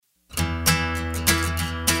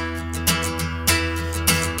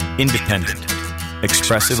Independent.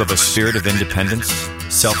 Expressive of a spirit of independence.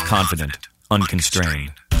 Self-confident.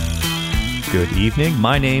 Unconstrained. Good evening.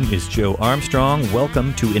 My name is Joe Armstrong.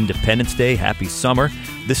 Welcome to Independence Day. Happy summer.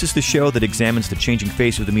 This is the show that examines the changing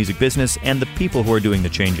face of the music business and the people who are doing the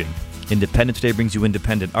changing. Independence Day brings you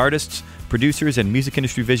independent artists, producers, and music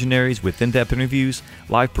industry visionaries with in-depth interviews,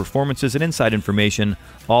 live performances, and inside information,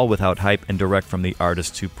 all without hype and direct from the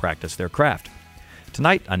artists who practice their craft.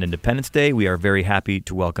 Tonight on Independence Day, we are very happy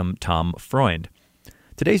to welcome Tom Freund.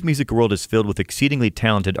 Today's music world is filled with exceedingly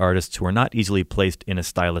talented artists who are not easily placed in a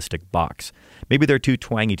stylistic box. Maybe they're too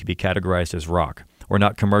twangy to be categorized as rock, or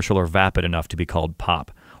not commercial or vapid enough to be called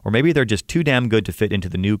pop, or maybe they're just too damn good to fit into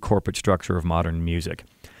the new corporate structure of modern music.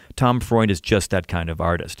 Tom Freund is just that kind of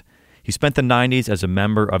artist. He spent the 90s as a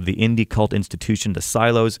member of the indie cult institution The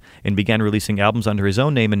Silos and began releasing albums under his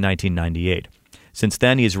own name in 1998. Since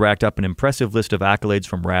then, he has racked up an impressive list of accolades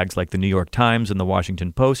from rags like the New York Times and the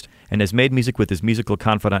Washington Post, and has made music with his musical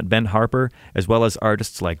confidant Ben Harper, as well as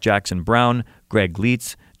artists like Jackson Browne, Greg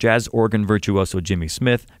Leisz, jazz organ virtuoso Jimmy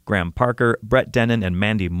Smith, Graham Parker, Dennen and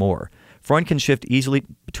Mandy Moore. Freund can shift easily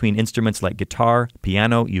between instruments like guitar,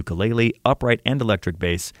 piano, ukulele, upright and electric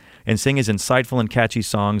bass, and sing his insightful and catchy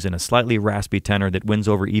songs in a slightly raspy tenor that wins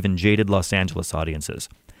over even jaded Los Angeles audiences.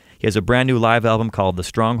 He has a brand new live album called The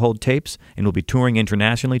Stronghold Tapes and will be touring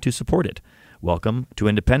internationally to support it. Welcome to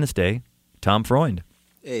Independence Day, Tom Freund.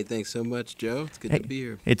 Hey, thanks so much, Joe. It's good to be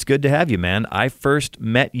here. It's good to have you, man. I first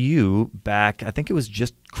met you back, I think it was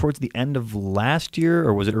just towards the end of last year,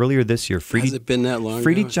 or was it earlier this year? Has it been that long?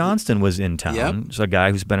 Freedy Johnston was in town. Yep. He's a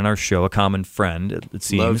guy who's been in our show, a common friend, it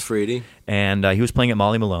seems. Love Freedy. And he was playing at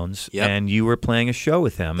Molly Malone's, and you were playing a show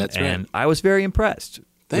with him. That's and right. I was very impressed.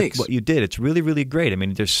 Thanks. What you did. It's really, really great. I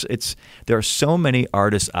mean, there are so many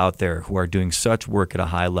artists out there who are doing such work at a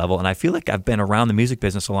high level, and I feel like I've been around the music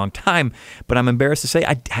business a long time, but I'm embarrassed to say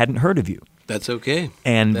I hadn't heard of you. That's okay.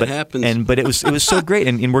 That happens. But it was so great,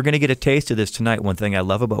 and we're going to get a taste of this tonight. One thing I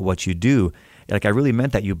love about what you do, like I really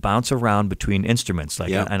meant that you bounce around between instruments,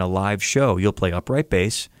 like on a live show. You'll play upright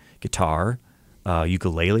bass, guitar,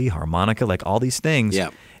 ukulele, harmonica, like all these things.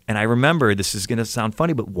 Yeah. And I remember, this is going to sound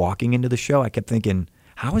funny, but walking into the show, I kept thinking,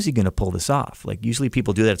 how is he going to pull this off? Like usually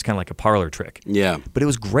people do that. It's kind of like a parlor trick. Yeah. But it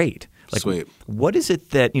was great. Like, sweet. What is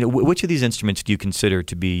it that, which of these instruments do you consider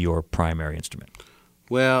to be your primary instrument?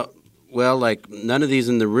 Well, like none of these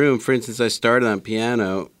in the room. For instance, I started on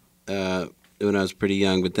piano when I was pretty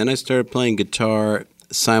young, but then I started playing guitar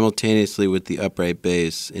simultaneously with the upright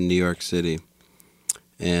bass in New York City.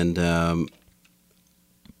 And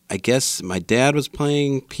I guess my dad was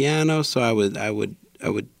playing piano, so I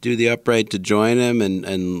would do the upright to join him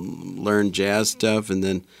and learn jazz stuff, and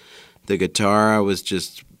then the guitar I was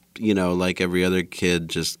just, like every other kid,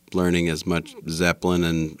 just learning as much Zeppelin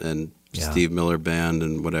and Steve Miller Band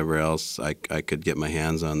and whatever else I could get my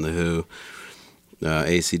hands on, The Who,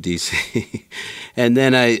 AC/DC. And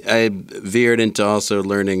then I veered into also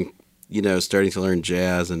learning, starting to learn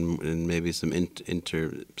jazz and maybe some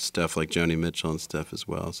inter stuff like Joni Mitchell and stuff as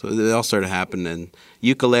well. So it all started happening. And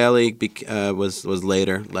ukulele was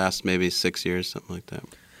later, last maybe 6 years, something like that.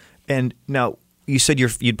 And now you said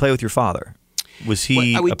you'd play with your father. Was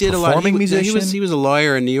he we a did performing musician? He was a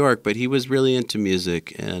lawyer in New York, but he was really into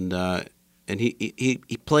music, and he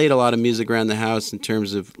played a lot of music around the house in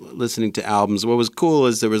terms of listening to albums. What was cool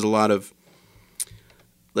is there was a lot of,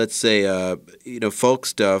 let's say, folk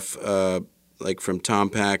stuff, like from Tom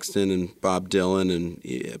Paxton and Bob Dylan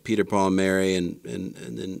and Peter, Paul, and Mary, and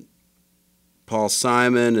then Paul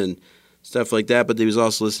Simon and stuff like that. But he was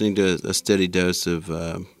also listening to a steady dose of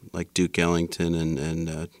like Duke Ellington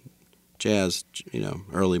and jazz,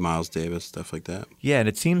 early Miles Davis, stuff like that. Yeah, and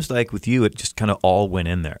it seems like with you, it just kind of all went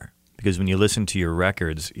in there. Because when you listen to your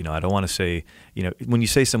records, I don't want to say, when you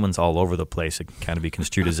say someone's all over the place, it can kind of be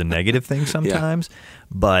construed as a negative thing sometimes.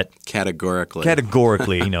 But categorically,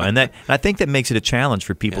 and I think that makes it a challenge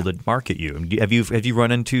for people to market you. Have you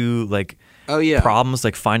run into problems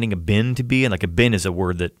like finding a bin to be in? Like a bin is a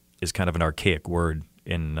word that is kind of an archaic word.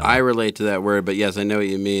 I relate to that word, but yes, I know what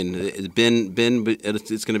you mean. Bin,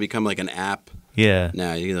 it's going to become like an app. Yeah.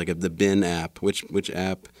 Now you like the bin app. Which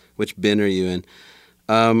app? Which bin are you in?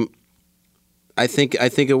 I think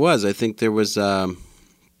it was. I think there was my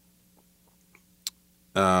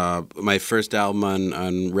first album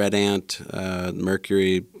on Red Ant,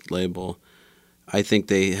 Mercury label. I think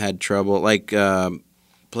they had trouble, like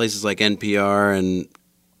places like NPR, and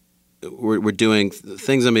we're doing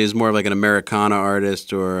things. I mean, it's more like an Americana artist,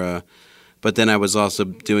 but then I was also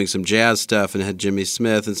doing some jazz stuff and had Jimmy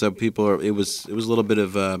Smith, and so it was a little bit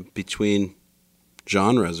of between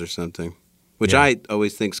genres or something. Which I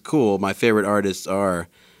always think's cool. My favorite artists are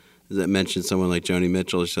that mentioned someone like Joni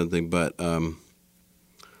Mitchell or something, but what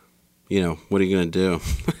are you going to do?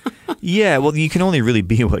 Yeah, well, you can only really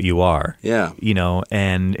be what you are. Yeah.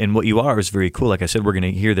 And what you are is very cool. Like I said, we're going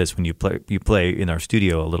to hear this when you play in our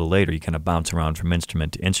studio a little later. You kind of bounce around from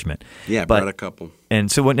instrument to instrument. Yeah, brought a couple. And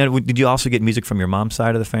so did you also get music from your mom's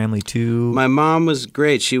side of the family too? My mom was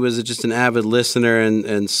great. She was just an avid listener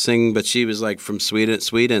and sing, but she was like from Sweden,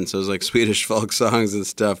 so it was like Swedish folk songs and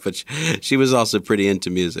stuff. But she was also pretty into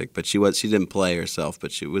music, but she didn't play herself,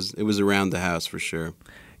 but it was around the house for sure.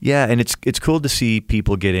 Yeah, and it's cool to see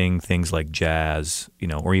people getting things like jazz,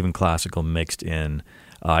 or even classical mixed in.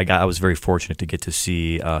 I was very fortunate to get to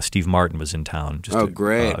see Steve Martin was in town just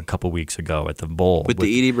a couple weeks ago at the Bowl with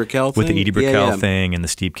the Edie Brickell thing? With the Edie Brickell thing and the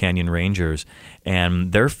Steep Canyon Rangers.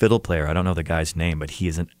 And their fiddle player, I don't know the guy's name, but he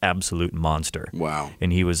is an absolute monster. Wow.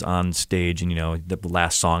 And he was on stage, and the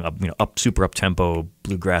last song, super up tempo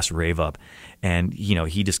bluegrass rave up. And,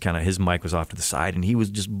 he just his mic was off to the side, and he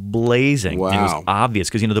was just blazing. Wow. And it was obvious,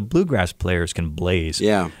 because, the bluegrass players can blaze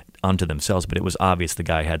onto themselves, but it was obvious the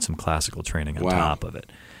guy had some classical training on top of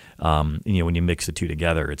it. When you mix the two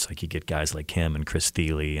together, it's like you get guys like him and Chris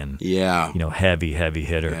Thiele and, heavy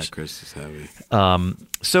hitters. Yeah, Chris is heavy.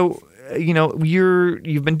 So,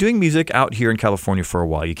 you've been doing music out here in California for a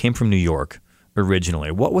while. You came from New York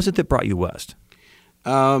originally. What was it that brought you west?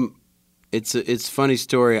 It's a funny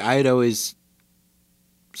story. I had always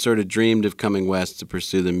sort of dreamed of coming west to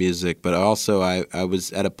pursue the music, but also I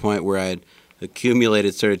was at a point where I had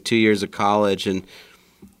accumulated sort of 2 years of college, and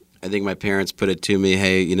I think my parents put it to me,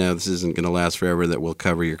 hey, this isn't going to last forever, that we'll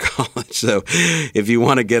cover your college. So if you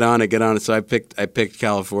want to get on it. So I picked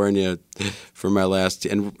California for my last,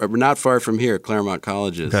 and we're not far from here, Claremont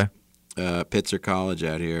Colleges, Pitzer College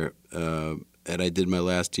out here, and I did my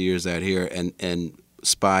last 2 years out here and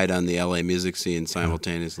spied on the LA music scene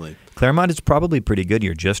simultaneously. Claremont is probably pretty good.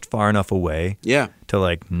 You're just far enough away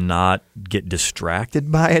to not get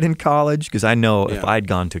distracted by it in college, because I know if I'd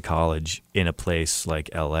gone to college in a place like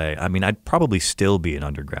LA, I'd probably still be in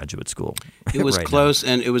undergraduate school. It was close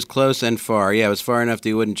and far. Yeah, it was far enough that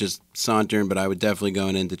you wouldn't just saunter in, but I would definitely go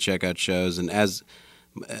in to check out shows. And as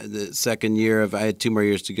the second year I had 2 more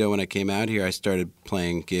years to go when I came out here, I started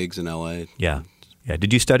playing gigs in LA. Yeah.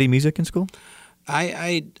 Did you study music in school?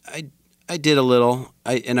 I did a little.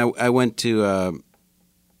 I went to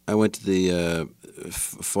the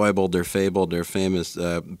fabled or famous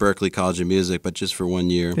Berklee College of Music, but just for 1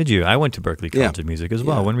 year. Did you? I went to Berklee College of Music as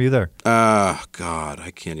well. Yeah. When were you there? God,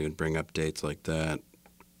 I can't even bring up dates like that.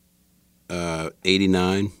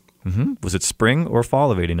 89. Mm-hmm. Was it spring or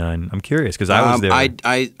fall of 89? I'm curious, because I was there.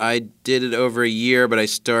 I did it over a year, but I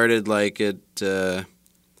started at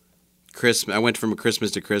Christmas. I went from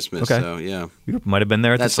Christmas to Christmas. Okay. So yeah, you might have been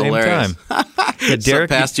there at the same time. Yeah, Derek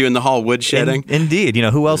passed you in the hall woodshedding. Indeed.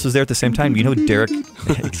 Who else was there at the same time? Derek.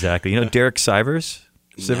 Exactly. Derek Sivers.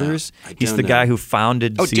 Sivers. No, He's the guy who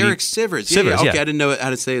founded. Derek Sivers. Sivers. Okay, I didn't know how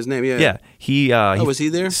to say his name. Yeah. Was he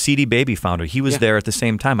there? CD Baby founder. He was there at the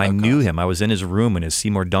same time. I knew him. I was in his room in his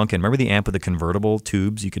Seymour Duncan. Remember the amp with the convertible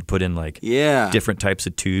tubes? You could put in different types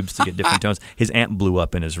of tubes to get different tones. His amp blew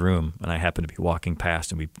up in his room, and I happened to be walking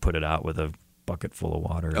past, and we put it out with a bucket full of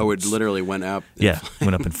water. Oh, it literally went up.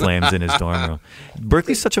 Went up in flames in his dorm room.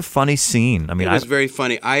 Berkeley's such a funny scene. It was very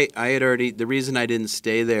funny. I had already, the reason I didn't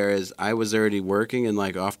stay there is I was already working in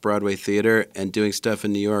off-Broadway theater and doing stuff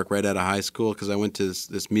in New York right out of high school, because I went to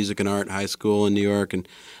this music and art high school in New York, and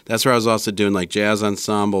that's where I was also doing jazz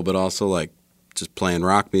ensemble, but also just playing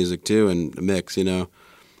rock music too, and a mix,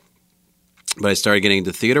 But I started getting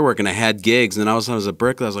into theater work, and I had gigs. And then all of a sudden I was at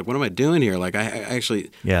Berkeley. I was like, what am I doing here? I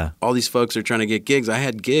actually, all these folks are trying to get gigs. I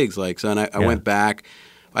had gigs. And I went back.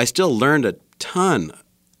 I still learned a ton,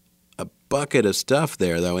 a bucket of stuff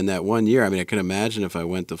there, though, in that 1 year. I can imagine if I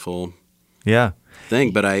went the full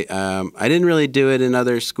thing. But I didn't really do it in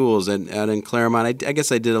other schools. And out in Claremont, I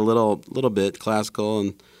guess I did a little bit classical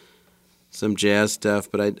and some jazz stuff,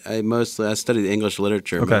 but I studied English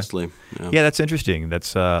literature mostly. Yeah, that's interesting.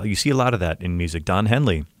 That's you see a lot of that in music. Don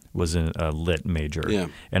Henley was a lit major,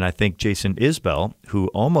 and I think Jason Isbell, who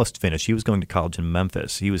almost finished, he was going to college in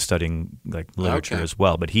Memphis. He was studying literature as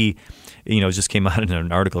well, but he, just came out in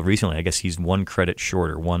an article recently. I guess he's 1 credit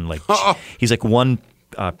shorter. He's one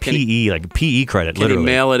PE credit. Can literally. He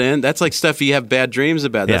mail it in? That's stuff you have bad dreams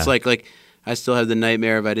about. That's like I still have the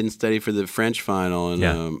nightmare if I didn't study for the French final,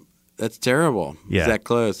 and that's terrible. Yeah. He's that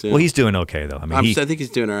close. Yeah. Well, he's doing okay, though. I think he's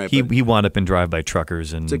doing all right. He wound up in drive-by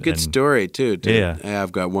truckers. It's a good story, too. Yeah.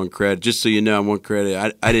 I've got 1 credit. Just so you know, I'm 1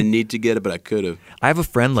 credit. I didn't need to get it, but I could have. I have a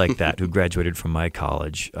friend like that who graduated from my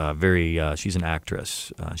college. She's an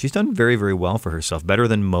actress. She's done very, very well for herself, better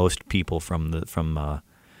than most people from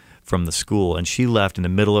from the school, and she left in the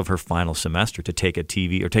middle of her final semester to take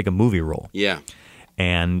a movie role. Yeah.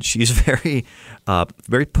 And she's very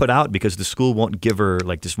put out because the school won't give her,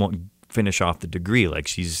 like, just won't finish off the degree. Like,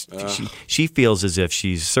 she feels as if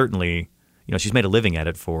she's certainly, she's made a living at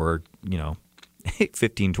it for,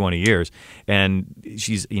 15, 20 years, and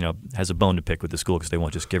she's, has a bone to pick with the school because they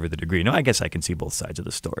won't just give her the degree. No, I guess I can see both sides of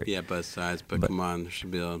the story. Yeah, both sides, but come on, there should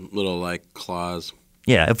be a little, like, clause.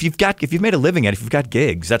 Yeah, if you've made a living at it, if you've got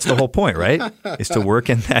gigs, that's the whole point, right? Is to work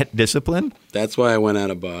in that discipline. That's why I went out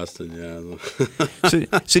of Boston. Yeah.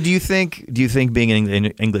 So do you think being an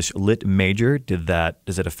English lit major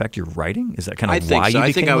does it affect your writing? Is that kind of why you became a lit major?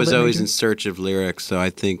 I think I was always in search of lyrics, so I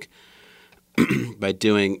think by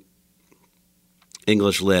doing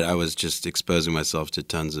English lit, I was just exposing myself to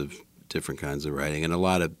tons of different kinds of writing, and a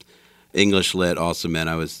lot of English lit also meant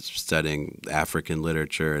I was studying African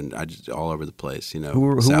literature and I just all over the place, South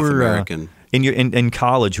American. In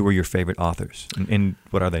college, who were your favorite authors? And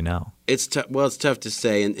what are they now? It's tough to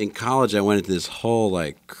say. In college, I went into this whole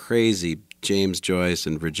like crazy James Joyce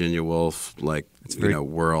and Virginia Woolf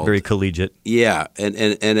world. Very collegiate. Yeah, and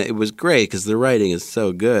it was great because the writing is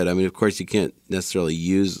so good. I mean, of course, you can't necessarily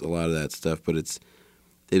use a lot of that stuff, but it's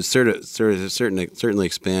certainly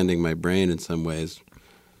expanding my brain in some ways.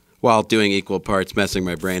 While doing equal parts, messing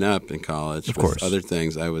my brain up in college. Of course. Other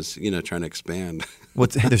things, I was, trying to expand.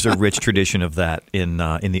 There's a rich tradition of that in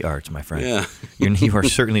the arts, my friend. Yeah. You are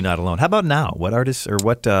certainly not alone. How about now? What artists or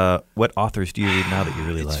what authors do you read now that you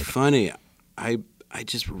really like? It's funny. I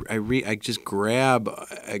just grab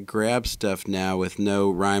stuff now with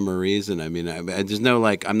no rhyme or reason. I mean, there's no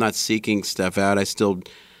like. I'm not seeking stuff out. I still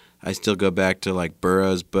go back to like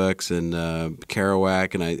Burroughs books and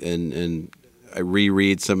Kerouac, and I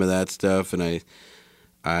reread some of that stuff, and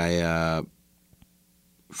I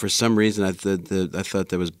for some reason I thought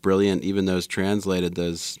that was brilliant. Even those translated,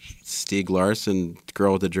 those Stieg Larsson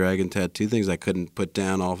Girl with the Dragon Tattoo things, I couldn't put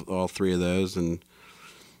down all three of those, and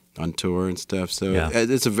on tour and stuff. So yeah.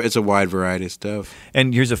 It's a wide variety of stuff.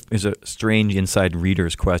 And here's a strange inside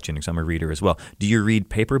reader's question, because I'm a reader as well. Do you read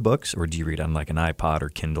paper books, or do you read on like an iPod or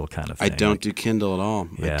Kindle kind of thing? I don't do Kindle at all.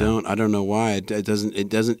 Yeah. I don't know why. It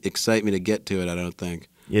doesn't excite me to get to it, I don't think.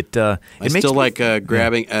 I still like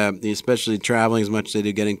grabbing, especially traveling as much as I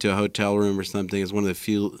do, getting to a hotel room or something is one of the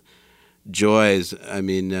few joys. I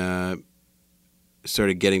mean, sort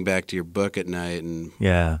of getting back to your book at night and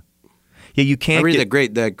Yeah, you can't. I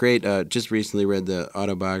read that great. Just recently read the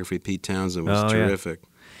autobiography of Pete Townsend. It was terrific.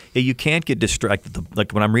 Yeah, you can't get distracted.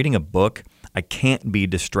 Like when I'm reading a book, I can't be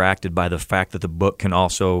distracted by the fact that the book can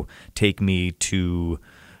also take me to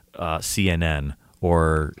CNN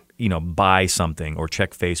or buy something or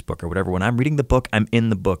check Facebook or whatever. When I'm reading the book, I'm in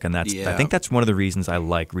the book, and I think that's one of the reasons I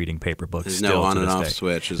like reading paper books. There's still no on to and this off day.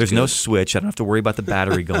 switch. There's no switch. I don't have to worry about the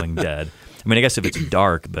battery going dead. I mean, I guess if it's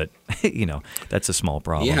dark, but that's a small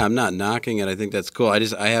problem. Yeah, I'm not knocking it. I think that's cool. I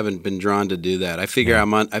haven't been drawn to do that. I figure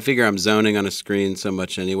I'm zoning on a screen so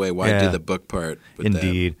much anyway. Why do the book part?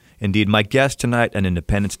 Indeed. My guest tonight on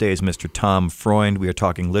Independence Day is Mr. Tom Freund. We are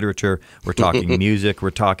talking literature. We're talking music. We're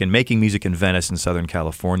talking making music in Venice in Southern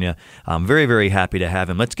California. I'm very, very happy to have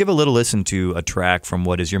him. Let's give a little listen to a track from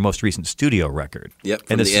what is your most recent studio record. Yep,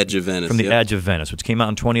 from The Edge of Venice. From The Edge of Venice, which came out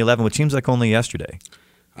in 2011, which seems like only yesterday.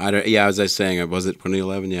 As I was saying, was it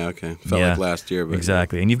 2011? Yeah, okay. Felt like last year. But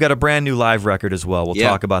exactly. And you've got a brand new live record as well. We'll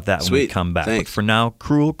talk about that when we come back. Thanks. But for now,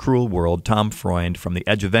 Cruel, Cruel World, Tom Freund from The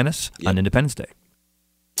Edge of Venice on Independence Day.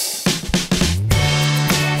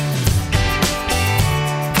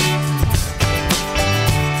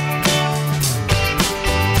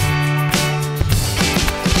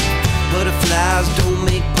 Butterflies don't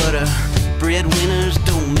make butter, breadwinners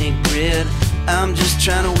don't make bread. I'm just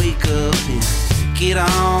trying to wake up and get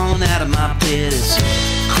on out of my bed. It's a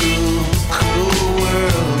cruel, cruel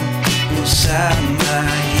world inside my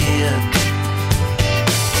head.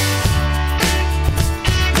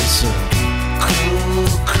 It's a cruel,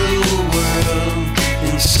 cruel world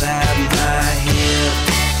inside my head.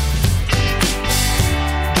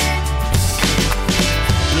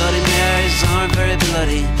 Bloody Marys aren't very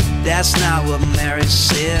bloody. That's not what Mary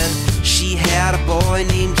said. She had a boy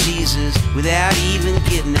named Jesus without even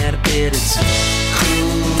getting out of bed. It's a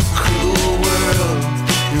cruel, cruel world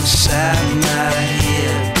inside my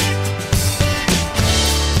head.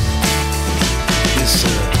 It's a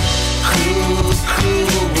cruel,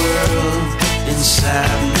 cruel world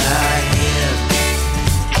inside my head.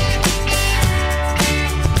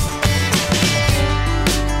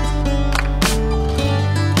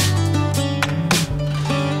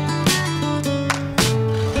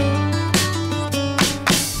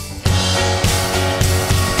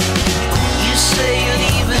 You say you're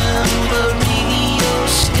leaving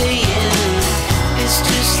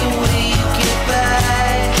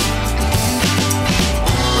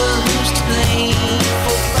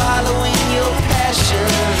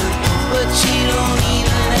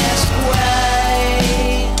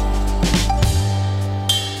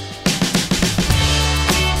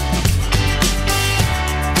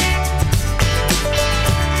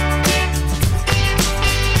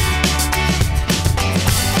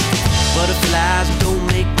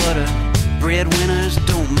breadwinners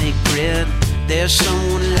don't make bread. There's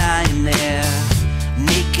someone lying there,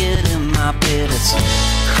 naked in my bed. It's a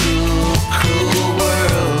cruel, cruel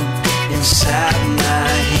world inside my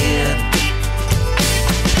head.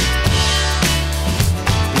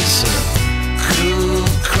 It's a cruel,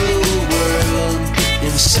 cruel world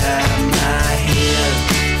inside my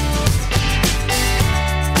head.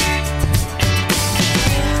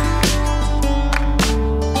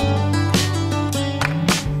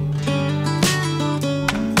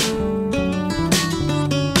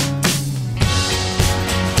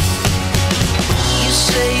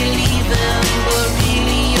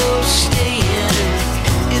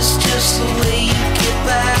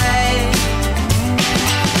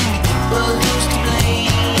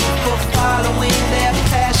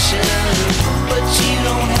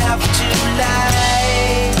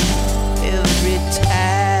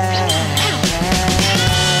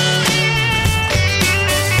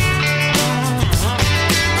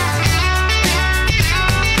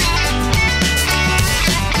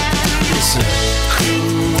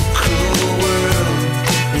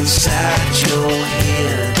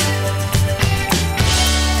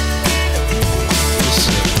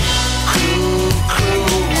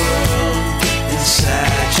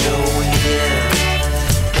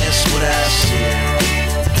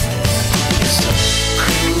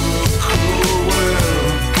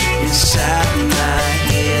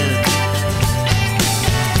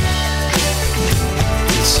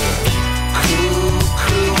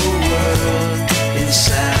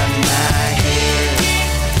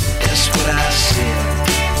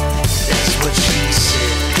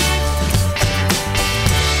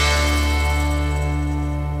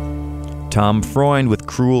 Tom Freund with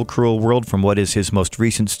Cruel, Cruel World from what is his most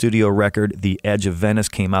recent studio record, The Edge of Venice,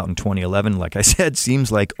 came out in 2011. Like I said,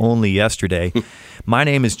 seems like only yesterday. My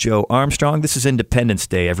name is Joe Armstrong. This is Independence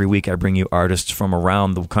Day. Every week I bring you artists from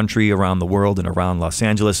around the country, around the world, and around Los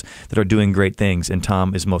Angeles that are doing great things, and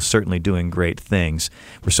Tom is most certainly doing great things.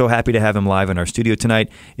 We're so happy to have him live in our studio tonight.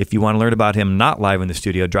 If you want to learn about him not live in the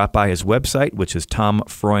studio, drop by his website, which is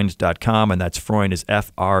tomfreund.com, and that's Freund is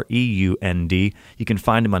Freund. You can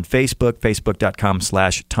find him on Facebook,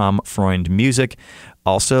 facebook.com/TomFreundMusic.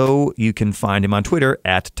 Also, you can find him on Twitter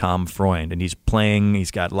at Tom Freund, and he's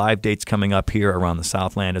got live dates coming up here around the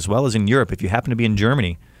Southland as well as in Europe. If you happen to be in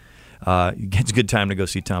Germany, it's a good time to go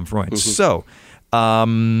see Tom Freund. Mm-hmm. So,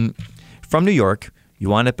 from New York, you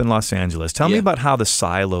wound up in Los Angeles. Tell me about how the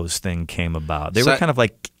Silos thing came about. They were kind of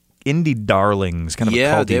like indie darlings, kind of a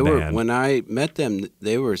culty band. When I met them,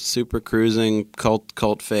 they were super cruising, cult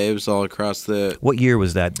faves all across the... What year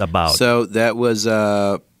was that about? So that was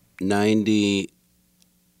 93.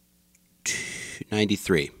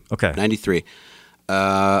 Okay. 93.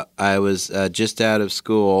 I was just out of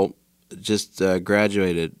school, just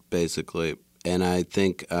graduated, basically. And I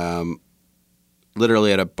think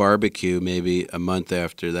literally at a barbecue maybe a month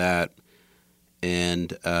after that.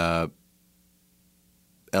 And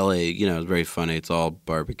L.A., it's very funny. It's all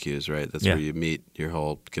barbecues, right? That's where you meet your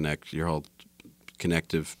whole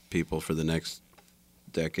connective people for the next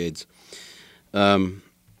decades.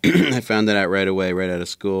 I found that out right away, right out of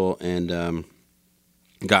school, and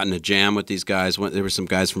got in a jam with these guys. There were some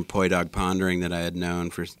guys from Poi Dog Pondering that I had known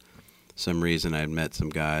for some reason. I had met some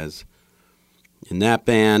guys in that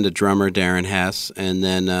band, a drummer, Darren Hess, and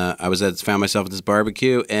then found myself at this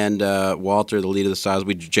barbecue, and Walter, the leader of the Styles,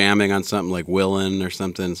 we were jamming on something like Willin' or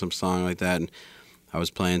something, some song like that, and I was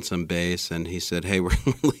playing some bass, and he said, "Hey, we're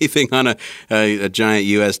leaving on a giant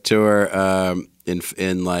U.S. tour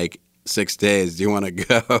in like 6 days. Do you want to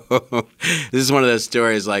go?" This is one of those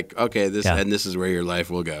stories like, okay, and this is where your life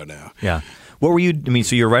will go now. Yeah. What were you? I mean,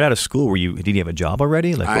 so you're right out of school. Did you have a job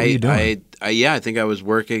already? Like, what were you doing? I think I was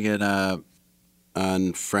working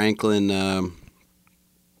on Franklin,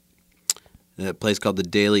 a place called the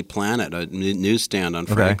Daily Planet, a newsstand on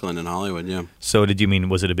Franklin in Hollywood. Yeah. So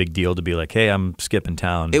was it a big deal to be like, hey, I'm skipping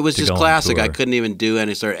town? It was just classic. I couldn't even do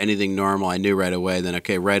anything normal. I knew right away. Then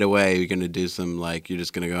right away you're going to do some you're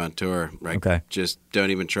just going to go on tour. Right. Okay. Just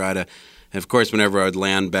don't even try to. And of course, whenever I would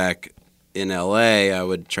land back in L.A., I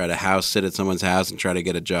would try to house sit at someone's house and try to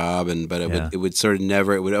get a job, but it would sort of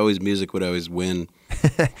never. Music would always win.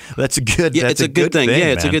 That's a good. Yeah, it's a good thing.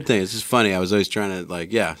 Yeah, it's man. a good thing. It's just funny. I was always trying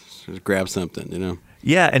to grab something,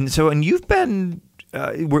 Yeah, and you've been.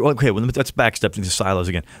 Let's backstep to the Silos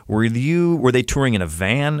again. Were they touring in a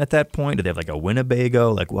van at that point? Did they have like a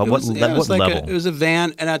Winnebago? Like what level? It was a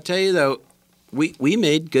van, and I'll tell you though, we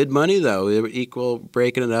made good money though. We were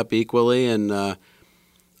breaking it up equally, and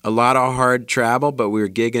a lot of hard travel, but we were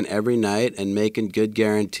gigging every night and making good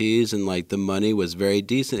guarantees, and the money was very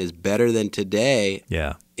decent. It's better than today.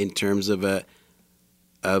 Yeah. in terms of a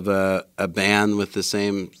band with the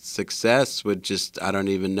same success would just, I don't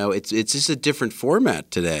even know. It's just a different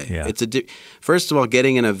format today. Yeah. First of all,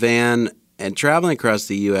 getting in a van and traveling across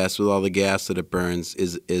the U.S. with all the gas that it burns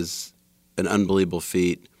is an unbelievable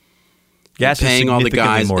feat. Gas is paying all the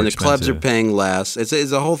guys, and the clubs are expensive. paying less. It's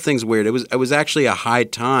the whole thing's weird. It was actually a high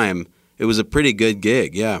time. It was a pretty good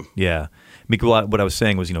gig. Yeah. Yeah. Because what I was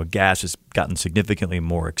saying was, gas has gotten significantly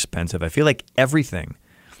more expensive. I feel like everything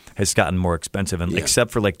has gotten more expensive, and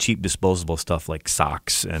except for like cheap disposable stuff like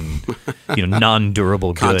socks and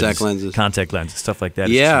non-durable goods, contact lenses, stuff like that.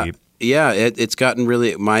 Yeah, is cheap. Yeah. It's gotten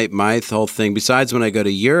really my whole thing. Besides, when I go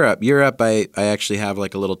to Europe, I actually have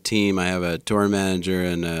like a little team. I have a tour manager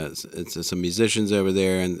and it's some musicians over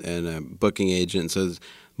there and a booking agent. So it's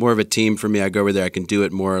more of a team for me. I go over there. I can do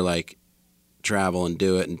it more like travel and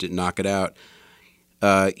do it and knock it out.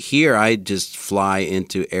 Here, I just fly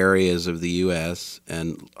into areas of the U.S.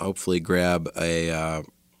 and hopefully grab a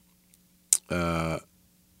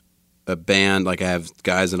band. Like I have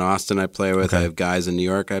guys in Austin I play with. Okay. I have guys in New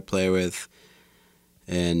York I play with,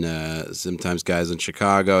 and sometimes guys in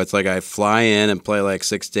Chicago. It's like I fly in and play like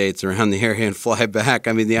 6 dates around the area and fly back.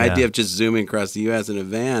 I mean, the idea of just zooming across the U.S. in a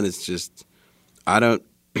van is just – I don't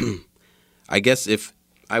 – I guess if –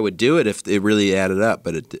 I would do it if it really added up,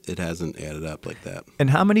 but it hasn't added up like that.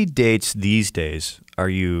 And how many dates these days are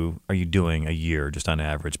you doing a year, just on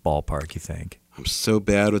average, ballpark, you think? I'm so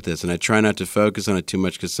bad with this, and I try not to focus on it too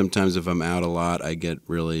much because sometimes if I'm out a lot, I get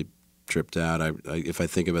really tripped out if I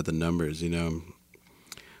think about the numbers,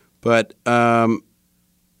 But I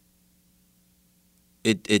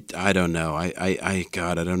don't know. I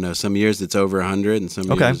don't know. Some years it's over 100, and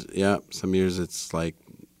some years it's like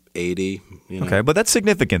 80. Okay, but that's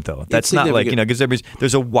significant though. That's not like, because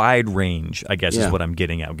there's a wide range, I guess, is what I'm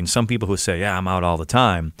getting at. And some people who say, I'm out all the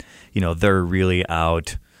time, they're really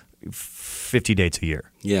out 50 dates a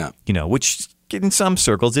year. Yeah. Which in some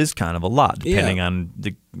circles is kind of a lot, depending on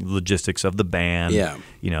the logistics of the band. Yeah.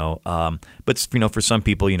 But for some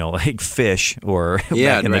people, like Fish or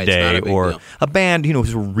back in the day, or a band,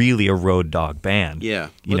 who's really a road dog band. Yeah.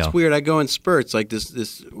 It's weird. I go in spurts. Like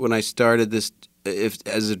this when I started this.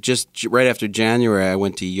 As of just right after January, I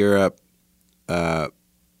went to Europe for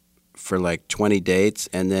like 20 dates,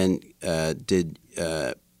 and then did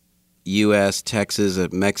U.S., Texas,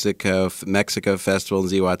 Mexico Festival in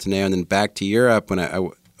Zihuatanejo, and then back to Europe when I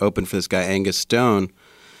opened for this guy Angus Stone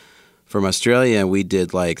from Australia, and we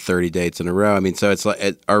did like 30 dates in a row. I mean, so it's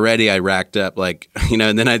like already I racked up like,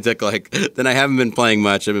 and then I took then I haven't been playing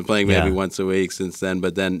much. I've been playing maybe once a week since then,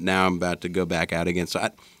 but then now I'm about to go back out again. So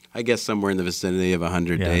I guess somewhere in the vicinity of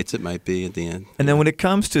 100 dates it might be at the end. And then when it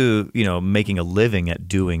comes to, making a living at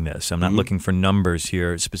doing this, I'm not looking for numbers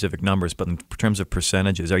here, specific numbers, but in terms of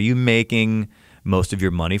percentages, are you making most of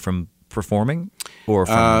your money from performing or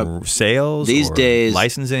from sales these or days,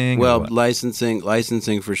 licensing? Well, licensing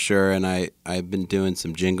for sure. And I've been doing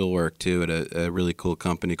some jingle work too at a really cool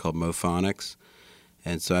company called Mophonics.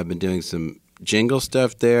 And so I've been doing some jingle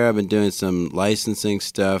stuff there. I've been doing some licensing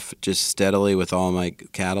stuff just steadily with all my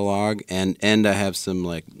catalog, and I have some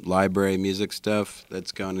like library music stuff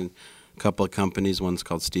that's going in a couple of companies. One's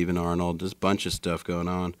called Stephen Arnold. There's a bunch of stuff going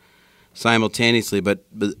on simultaneously. But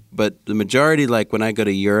the majority, like when I go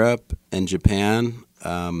to Europe and Japan,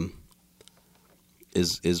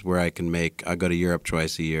 is where I can make. I go to Europe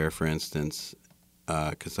twice a year, for instance,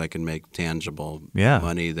 because I can make tangible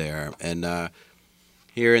money there, and.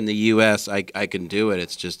 Here in the U.S., I can do it.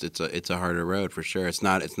 It's just it's a harder road for sure. It's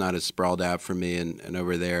not as sprawled out for me, and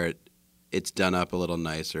over there, it's done up a little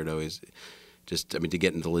nicer. It always to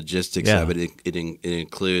get into the logistics of it, it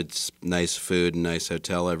includes nice food and nice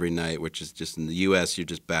hotel every night, which is just in the U.S. you're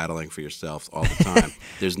just battling for yourself all the time.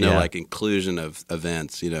 There's no like inclusion of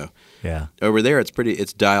events, Yeah. Over there,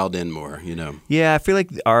 it's dialed in more, Yeah, I feel like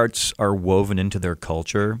the arts are woven into their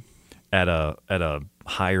culture at a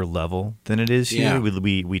higher level than it is here. Yeah.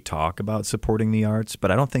 We talk about supporting the arts,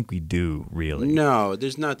 but I don't think we do really. No,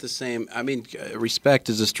 there's not the same. I mean, respect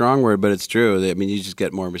is a strong word, but it's true. I mean, you just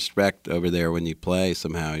get more respect over there when you play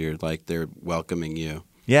somehow. You're like they're welcoming you.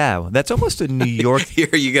 Yeah, that's almost a New York. Here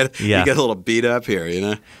you get a little beat up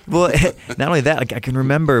here, Well, not only that, like I can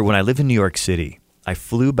remember when I lived in New York City, I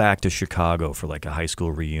flew back to Chicago for like a high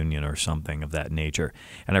school reunion or something of that nature.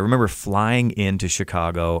 And I remember flying into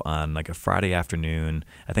Chicago on like a Friday afternoon.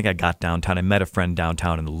 I think I got downtown. I met a friend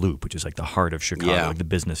downtown in the Loop, which is like the heart of Chicago, like the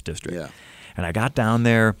business district. Yeah. And I got down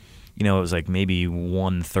there, it was like maybe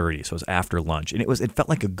 1:30, so it was after lunch. And it felt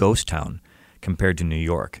like a ghost town compared to New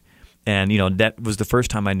York. And, that was the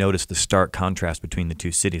first time I noticed the stark contrast between the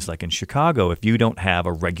two cities. Like in Chicago, if you don't have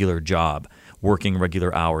a regular job working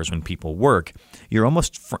regular hours when people work, you're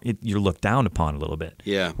looked down upon a little bit.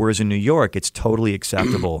 Yeah. Whereas in New York, it's totally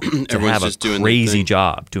acceptable to have a crazy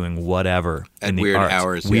job doing whatever at in the weird arts.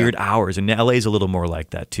 hours. Weird hours. And LA's a little more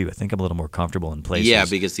like that too. I think I'm a little more comfortable in places. Yeah,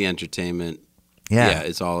 because the entertainment. Yeah.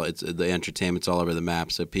 It's the entertainment's all over the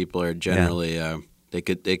map. So people are generally they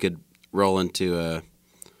could roll into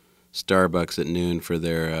Starbucks at noon for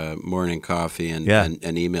their morning coffee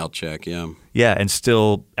and email check. Yeah, and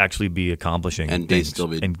still actually be accomplishing and things, still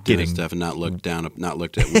be and doing getting stuff and not looked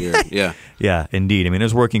at weird. Yeah, yeah, indeed. I mean,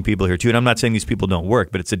 there's working people here too, and I'm not saying these people don't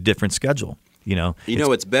work, but it's a different schedule. You know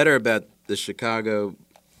what's better about the Chicago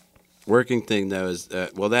working thing though is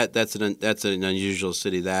that's an unusual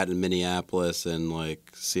city. That and Minneapolis and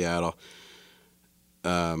like Seattle.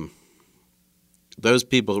 Those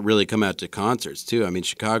people really come out to concerts too. I mean,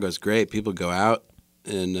 Chicago's great. People go out,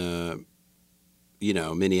 and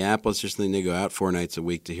Minneapolis or something. They go out 4 nights a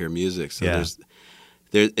week to hear music. So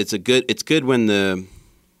it's good when the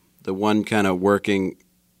one kind of working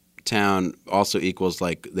town also equals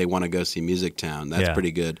like they want to go see Music Town. That's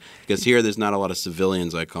pretty good because here there's not a lot of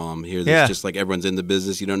civilians. I call them here. There's just like everyone's in the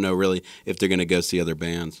business. You don't know really if they're going to go see other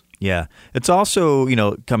bands. Yeah, it's also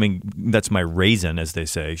that's my reason, as they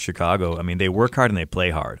say, Chicago. I mean, they work hard and they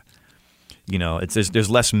play hard.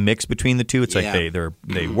 There's less mix between the two. It's like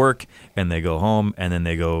they work and they go home and then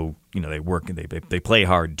they go they work and they play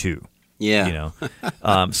hard too. Yeah.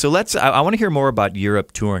 So I want to hear more about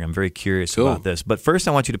Europe touring. I'm very curious about this. But first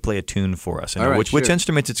I want you to play a tune for us. Which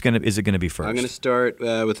instruments is it going to be first? I'm going to start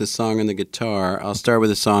with a song on the guitar. I'll start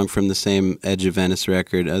with a song from the same Edge of Venice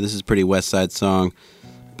record. This is a pretty West Side song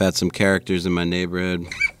about some characters in my neighborhood.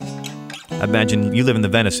 I imagine you live in the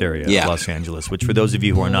Venice area of Los Angeles, which for those of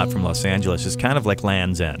you who are not from Los Angeles is kind of like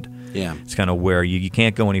Land's End. Yeah. It's kind of where you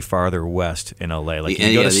can't go any farther west in LA. Like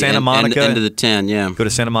you go to Santa Monica. End of the 10, yeah. Go to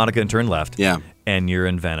Santa Monica and turn left. Yeah. And you're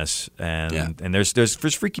in Venice. And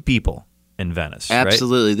there's freaky people in Venice.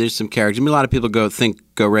 Absolutely. Right? There's some characters. I mean, a lot of people go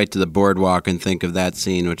right to the boardwalk and think of that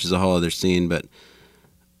scene, which is a whole other scene, but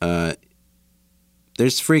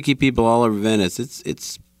there's freaky people all over Venice.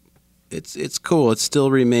 It's cool. It's still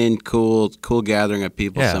remained cool. Cool gathering of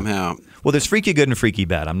people somehow. Well, there's freaky good and freaky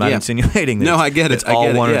bad. I'm not insinuating that. No, I get it. It's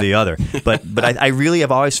all one or the other. But I really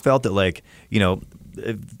have always felt that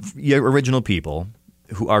original people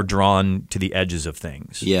who are drawn to the edges of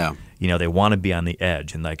things. Yeah. They want to be on the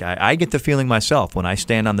edge. And I get the feeling myself when I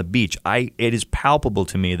stand on the beach, it is palpable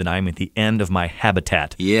to me that I'm at the end of my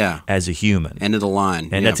habitat as a human. End of the line.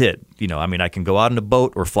 And that's it. I can go out in a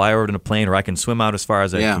boat or fly over in a plane or I can swim out as far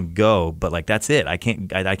as I can go, but that's it. I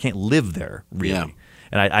can't live there really. Yeah.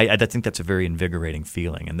 And I think that's a very invigorating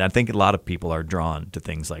feeling. And I think a lot of people are drawn to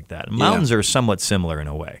things like that. Mountains are somewhat similar in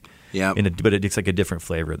a way. Yeah. But it's like a different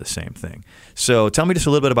flavor of the same thing. So tell me just a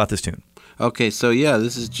little bit about this tune. Okay, so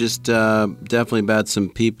this is just definitely about some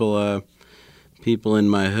people in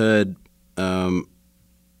my hood. I'm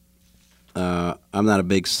not a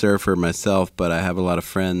big surfer myself, but I have a lot of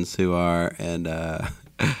friends who are, and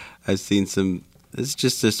I've seen some. It's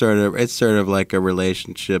just it's sort of like a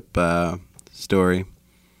relationship story.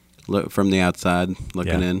 From the outside,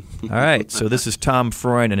 looking in. All right, so this is Tom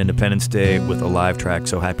Freund on Independence Day with a live track.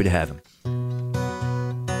 So happy to have him.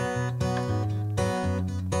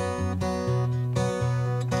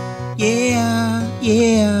 Yeah,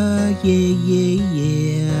 yeah, yeah, yeah, yeah.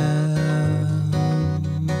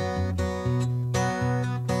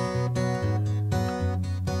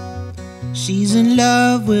 She's in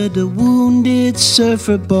love with a wounded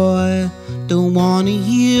surfer boy. Don't wanna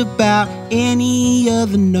hear about any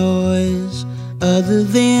other noise other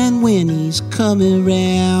than when he's coming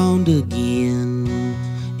round again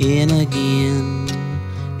and again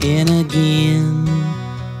and again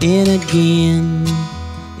and again,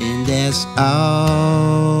 and that's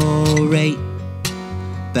alright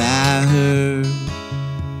by her.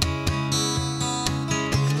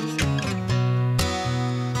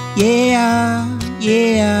 Yeah,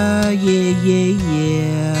 yeah, yeah, yeah,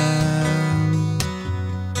 yeah.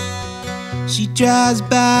 She drives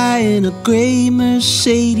by in a gray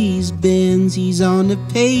Mercedes-Benz. He's on the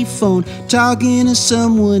payphone talking to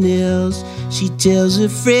someone else. She tells her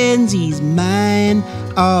friends he's mine,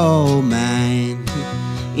 all mine.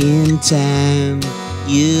 In time,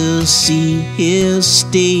 you'll see he'll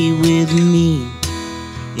stay with me,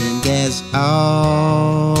 and that's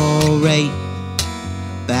alright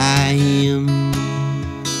by him.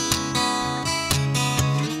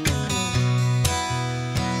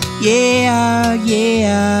 Yeah,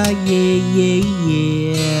 yeah, yeah, yeah,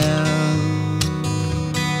 yeah.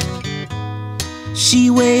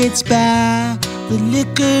 She waits by the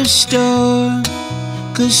liquor store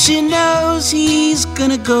 'cause she knows he's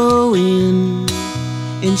gonna go in,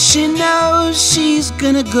 and she knows she's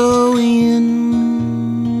gonna go in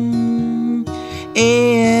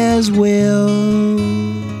as well.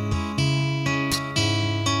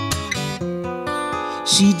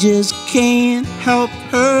 She just can't help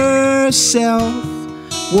herself.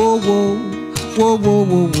 Whoa, whoa, whoa, whoa,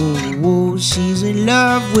 whoa, whoa, whoa. She's in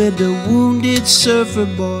love with the wounded surfer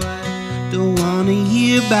boy. Don't wanna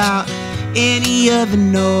hear about any other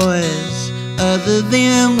noise other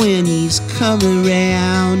than when he's coming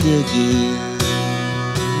round again.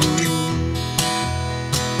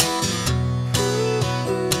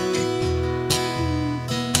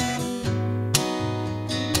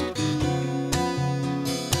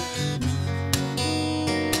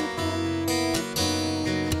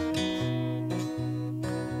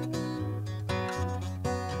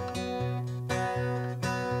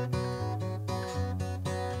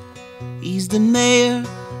 He's the mayor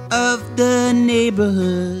of the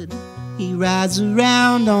neighborhood. He rides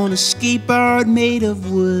around on a skateboard made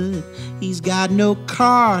of wood. He's got no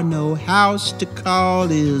car, no house to call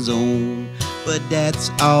his own, but that's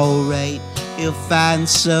alright. He'll find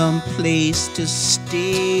some place to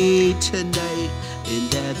stay tonight, and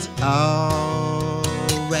that's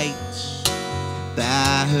alright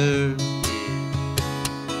by her.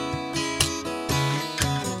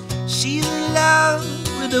 She's in love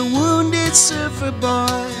with a wounded surfer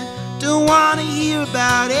boy. Don't wanna hear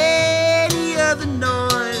about any other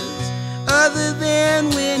noise other than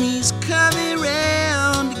when he's coming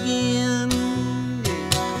round again.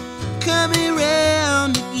 Coming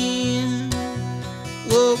round again.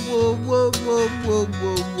 Whoa, whoa, whoa, whoa, whoa,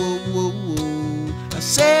 whoa, whoa, whoa, whoa. I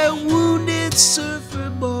say a wounded surfer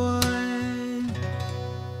boy.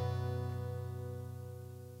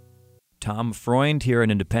 Tom Freund here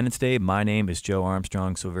on Independence Day. My name is Joe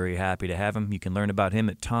Armstrong, so very happy to have him. You can learn about him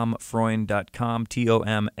at tomfreund.com,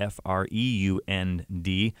 TOMFREUND.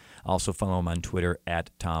 Also follow him on Twitter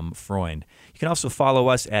at Tom Freund. You can also follow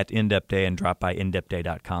us at Indep Day and drop by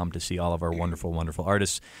indepday.com to see all of our wonderful, wonderful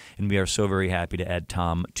artists. And we are so very happy to add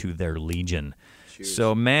Tom to their legion. Cheers.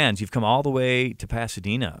 So, man, you've come all the way to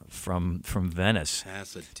Pasadena from Venice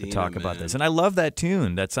to talk about this. And I love that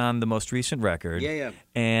tune that's on the most recent record. Yeah.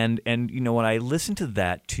 And you know, when I listen to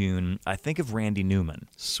that tune, I think of Randy Newman.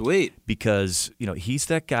 Sweet. Because, you know, he's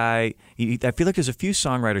that guy. I feel like there's a few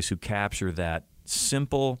songwriters who capture that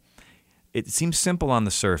simple. It seems simple on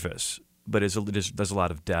the surface, but there's a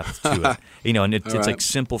lot of depth to it. You know, and it's right. like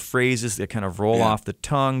simple phrases that kind of roll off the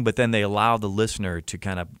tongue, but then they allow the listener to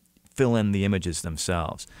kind of fill in the images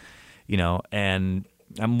themselves, you know. And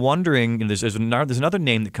I'm wondering, there's another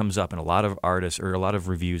name that comes up in a lot of artists or a lot of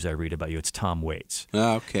reviews I read about you. It's Tom Waits.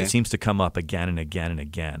 Oh, okay. It seems to come up again and again and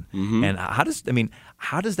again. Mm-hmm. And how does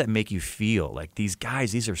that make you feel? Like, these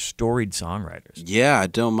guys, these are storied songwriters. Yeah, I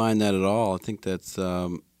don't mind that at all. I think that's I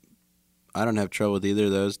don't have trouble with either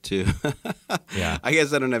of those two. Yeah. I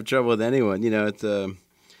guess I don't have trouble with anyone. You know, it's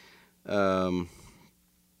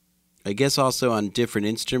I guess also on different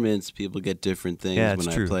instruments, people get different things. Yeah, when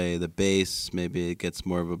true. I play the bass, maybe it gets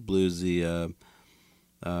more of a bluesy,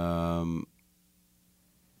 Tom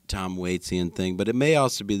Waitsian thing. But it may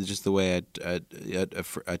also be just the way I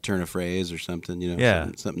turn a phrase or something. You know, yeah.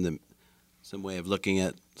 some way of looking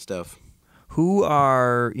at stuff. Who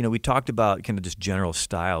are, you know, we talked about kind of just general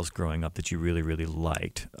styles growing up that you really, really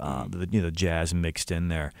liked, the jazz mixed in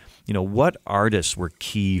there. You know, what artists were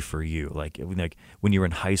key for you? Like when you were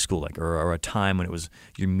in high school, or a time when it was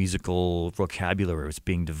your musical vocabulary was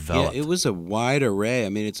being developed? Yeah, it was a wide array. I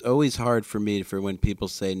mean, it's always hard for me for when people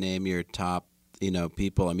say name your top, you know,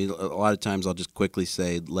 people. I mean, a lot of times I'll just quickly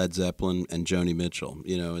say Led Zeppelin and Joni Mitchell,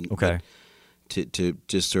 you know, and to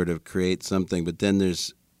just sort of create something. But then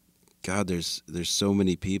there's so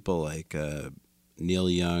many people like Neil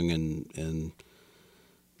Young and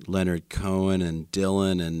Leonard Cohen and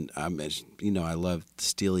Dylan, and I love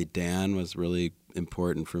Steely Dan was really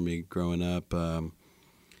important for me growing up.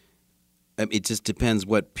 It just depends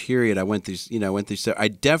what period I went through. You know, I'll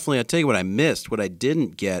tell you what I missed. What I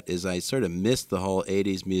didn't get is I sort of missed the whole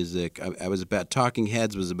 '80s music. I was about Talking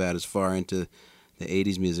Heads was about as far into the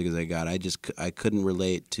 '80s music as I got. I couldn't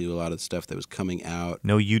relate to a lot of the stuff that was coming out.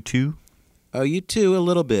 No U2? Oh, U2 a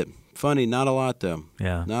little bit. Funny, not a lot though.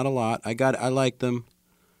 Yeah, not a lot. I like them.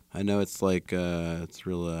 I know it's like it's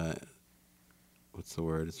real. What's the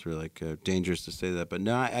word? It's really like dangerous to say that, but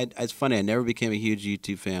no, it's funny. I never became a huge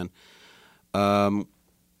U2 fan.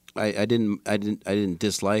 I didn't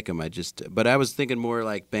dislike them. But I was thinking more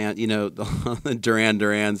like band, you know, the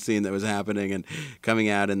Duran scene that was happening and coming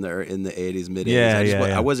out in the '80s, mid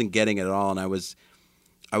 '80s. I wasn't getting it at all, and I was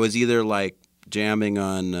either like jamming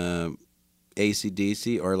on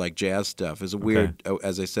AC/DC or like jazz stuff. It's a weird,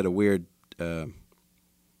 as I said, a weird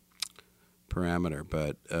parameter.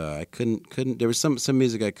 But I couldn't. There was some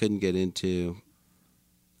music I couldn't get into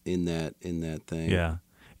in that thing. Yeah.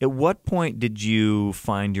 At what point did you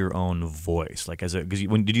find your own voice? Like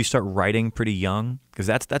when did you start writing pretty young? Because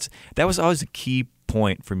that was always a key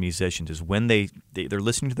point for musicians is when they're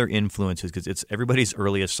listening to their influences, because it's everybody's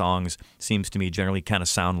earliest songs seems to me generally kind of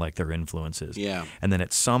sound like their influences. Yeah. And then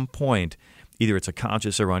at some point, either it's a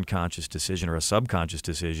conscious or unconscious decision or a subconscious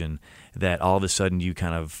decision that all of a sudden you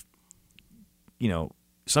kind of,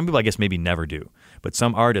 some people I guess maybe never do. But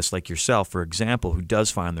some artists like yourself, for example, who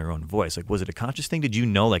does find their own voice, like was it a conscious thing? Did you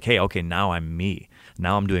know like, hey, okay, now I'm me.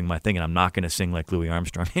 Now I'm doing my thing and I'm not going to sing like Louis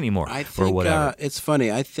Armstrong anymore or whatever. It's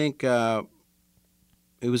funny. I think it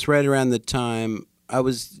was right around the time I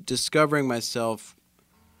was discovering myself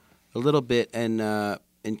a little bit in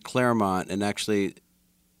Claremont, and actually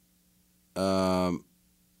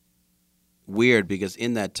weird because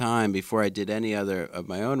in that time, before I did any other of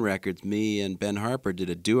my own records, me and Ben Harper did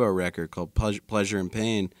a duo record called Pleasure and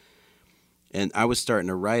Pain, and I was starting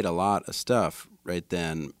to write a lot of stuff right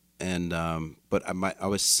then. And but I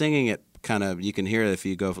was singing it kind of. You can hear it if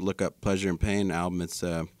you go look up Pleasure and Pain album. It's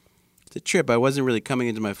a trip. I wasn't really coming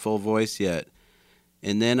into my full voice yet,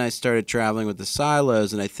 and then I started traveling with the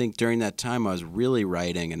Silos. And I think during that time I was really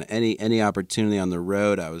writing, and any opportunity on the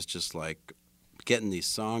road, I was just like getting these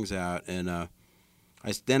songs out, and I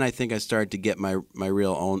think I started to get my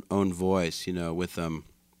real own voice, with them.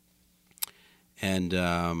 And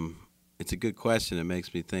it's a good question. It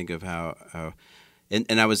makes me think of how and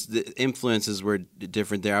the influences were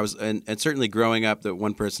different there. I was and certainly growing up, the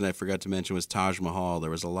one person I forgot to mention was Taj Mahal. There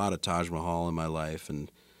was a lot of Taj Mahal in my life, and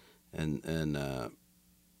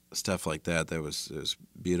stuff like that. It was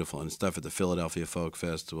beautiful, and stuff at the Philadelphia Folk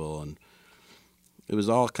Festival, and it was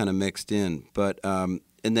all kind of mixed in. But and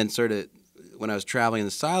then sort of when I was traveling in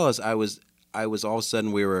the Silos, I was all of a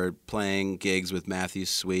sudden we were playing gigs with Matthew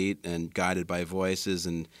Sweet and Guided by Voices,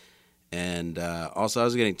 and also I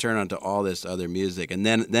was getting turned on to all this other music. And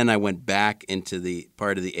then I went back into the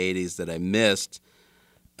part of the 80s that I missed.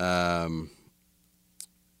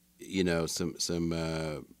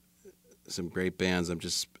 Some great bands.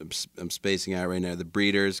 I'm spacing out right now. The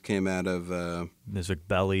Breeders came out of Music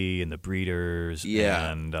Belly and the Breeders.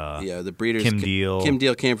 Yeah, and the Breeders. Kim Deal. Kim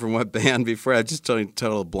Deal came from what band before? I'm just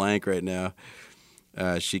total blank right now.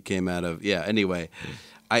 She came out of Anyway,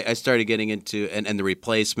 I started getting into and the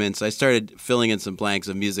Replacements. I started filling in some blanks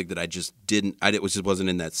of music that I just didn't. It just wasn't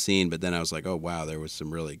in that scene. But then I was like, oh wow, there was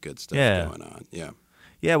some really good stuff going on. Yeah.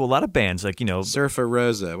 Yeah, well, a lot of bands Surfer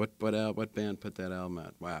Rosa. What band put that album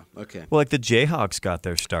out? Wow. Okay. Well, like the Jayhawks got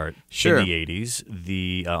their start in the 80s.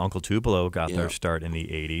 The Uncle Tupelo got their start in the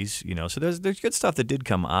 80s. So there's good stuff that did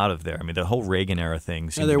come out of there. I mean, the whole Reagan era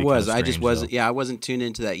thing. There was. I just wasn't. Yeah, I wasn't tuned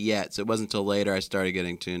into that yet. So it wasn't until later I started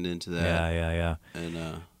getting tuned into that. Yeah.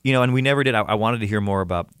 And and we never did. I wanted to hear more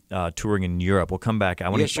about touring in Europe. We'll come back. I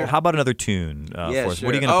want to. Sure. How about another tune for us? Sure.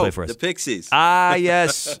 What are you going to play for us? The Pixies. Ah,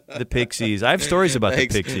 yes, the Pixies. I have stories about the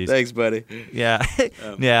Pixies. Thanks, buddy. Yeah,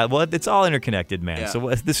 yeah. Well, it's all interconnected, man. Yeah. So,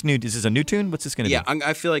 is this a new tune? What's this going to be? Yeah,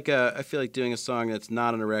 I feel like doing a song that's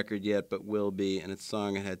not on a record yet, but will be, and it's a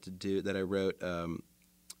song that I wrote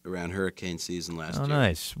around hurricane season last year. Oh,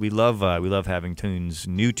 nice. We love having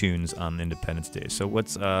new tunes on Independence Day. So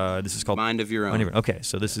what's this is called Mind of Your Own. Okay,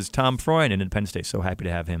 so this is Tom Freund and Independence Day. So happy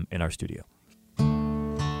to have him in our studio.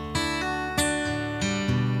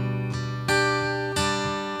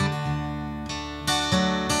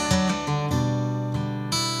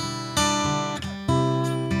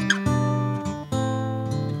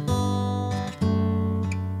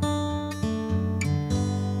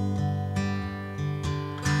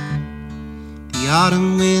 The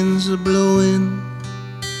autumn winds are blowing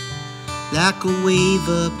like a wave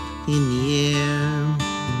up in the air.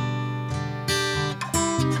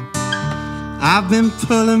 I've been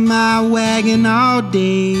pulling my wagon all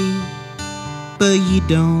day, but you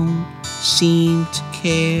don't seem to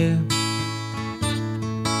care.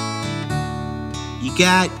 You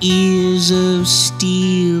got ears of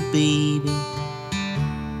steel, baby,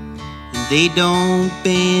 and they don't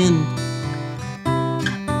bend.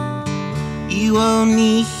 You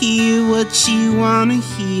only hear what you wanna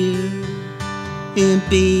hear, and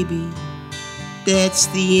baby, that's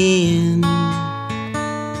the end.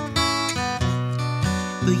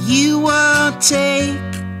 But you won't take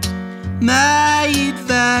my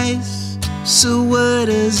advice, so what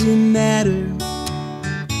does it matter?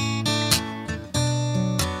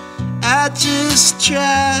 I just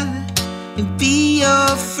try and be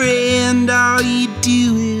your friend. All you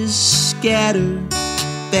do is scatter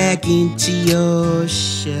back into your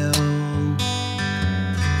shell.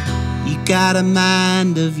 You got a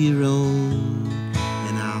mind of your own,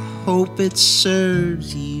 and I hope it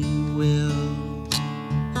serves you well.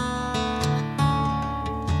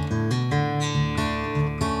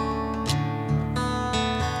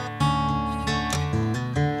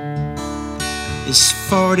 It's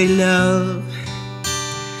 40 love,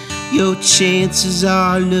 your chances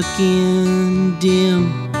are looking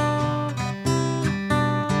dim.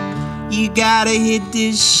 You gotta hit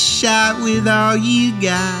this shot with all you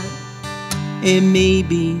got, and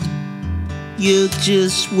maybe you'll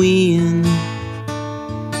just win.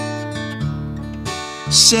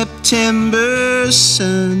 September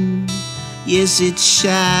sun, yes, it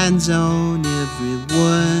shines on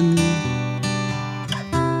everyone,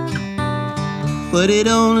 but it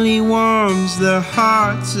only warms the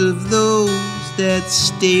hearts of those that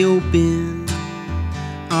stay open.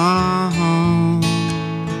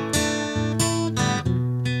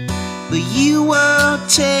 But you won't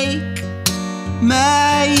take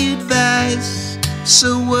my advice,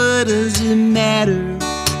 so what does it matter?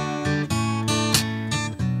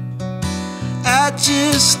 I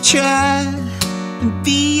just try and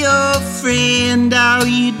be your friend. All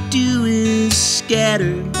you do is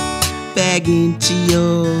scatter back into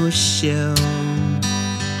your shell.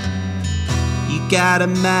 You got a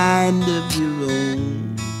mind of your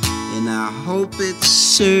own, and I hope it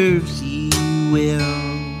serves you well.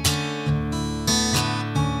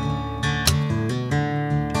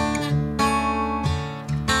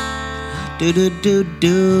 Do do do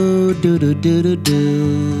do do do do do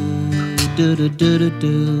do do do do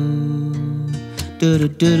do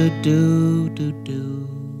do do do do.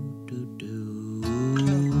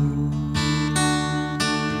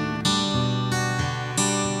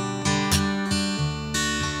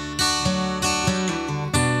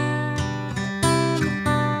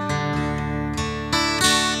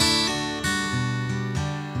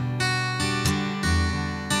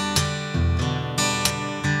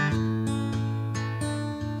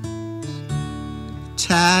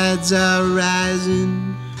 Tides are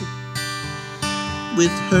rising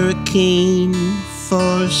with hurricane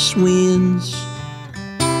force winds.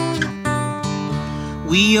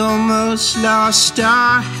 We almost lost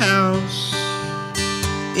our house,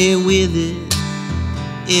 and with it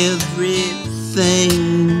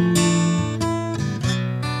everything.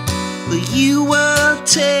 But you won't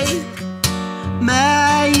take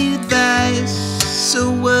my advice,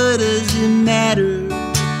 so what does it matter?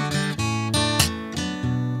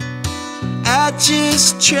 I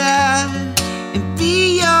just try and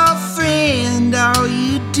be your friend. All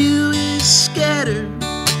you do is scatter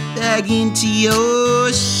back into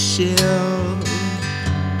your shell.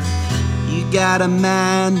 You got a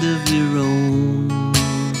mind of your own.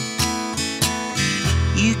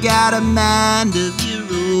 You got a mind of your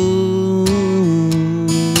own.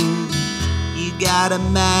 You got a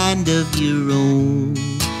mind of your own.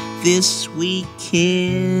 This we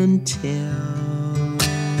can tell.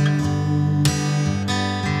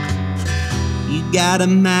 You got a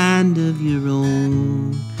mind of your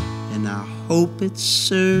own, and I hope it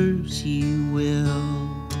serves you well.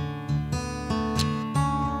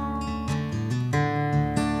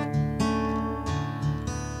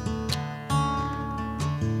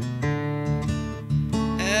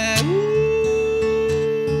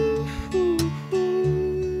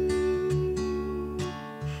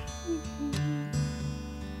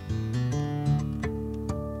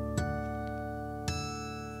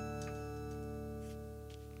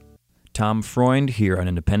 Tom Freund here on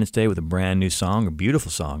Independence Day with a brand new song, a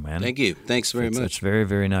beautiful song, man. Thank you. Thanks very much. It's very,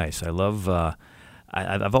 very nice. I love.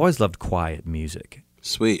 I've always loved quiet music.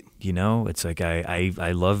 Sweet. You know, it's like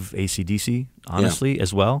I love AC/DC, honestly,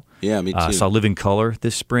 as well. Yeah, me too. Saw Living Color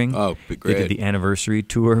this spring. Oh, great. They did the anniversary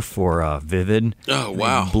tour for Vivid. Oh,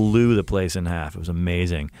 wow. They blew the place in half. It was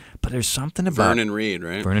amazing. But there's something about... Vernon Reid,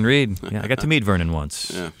 right? Vernon Reid. Yeah, I got to meet Vernon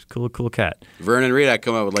once. Yeah. Cool cat. Vernon Reid, I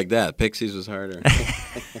come up with like that. Pixies was harder.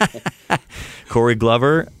 Corey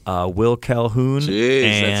Glover, Will Calhoun, Jeez,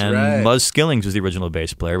 and that's right. Muzz Skillings was the original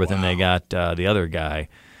bass player, but then they got the other guy,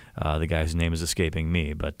 the guy's name is escaping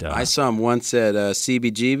me. But I saw him once at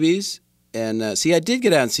CBGB's, and I did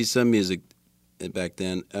get out and see some music back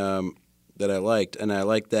then. that I liked, and I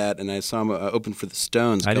liked that, and I saw him open for the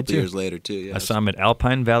Stones a couple years later too. Yes. I saw him at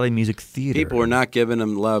Alpine Valley Music Theater. People were not giving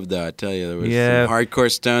him love, though. I tell you, there was some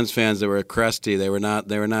hardcore Stones fans that were crusty. They were not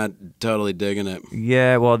totally digging it.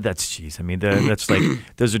 Yeah, well, that's I mean, that's like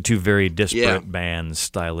those are two very disparate bands,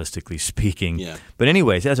 stylistically speaking. Yeah. But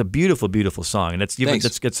anyways, that's a beautiful, beautiful song, and that's going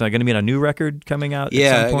to be on a new record coming out. Yeah,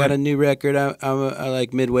 at some point? I got a new record. I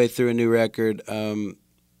like midway through a new record.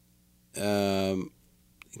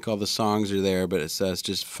 Called The Songs Are There, but it's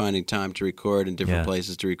just finding time to record and different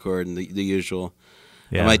places to record and the usual.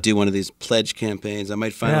 Yeah. I might do one of these pledge campaigns. I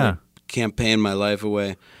might finally campaign my life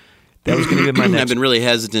away. That was going to be my next. I've been really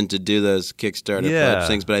hesitant to do those Kickstarter pledge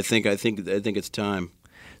things, but I think it's time.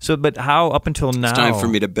 So, but how up until now? It's time for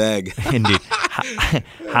me to beg. Indeed.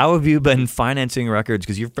 How have you been financing records?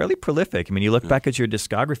 Because you're fairly prolific. I mean, you look back at your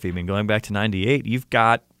discography. I mean, going back to '98, you've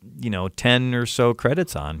got 10 or so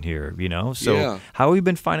credits on here. So how have you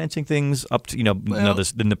been financing things up to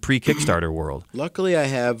this in the pre-Kickstarter world? Luckily, I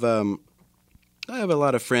have a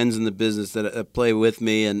lot of friends in the business that play with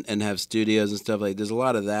me and have studios and stuff like. There's a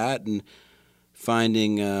lot of that and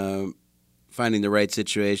finding the right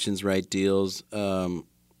situations, right deals.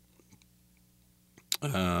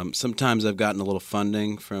 Sometimes I've gotten a little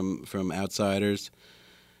funding from outsiders.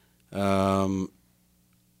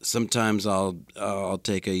 Sometimes I'll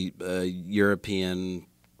take a European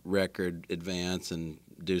record advance and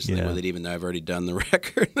do something with it, even though I've already done the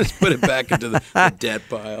record. Let's put it back into the debt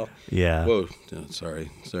pile. Yeah. Whoa. Oh, sorry,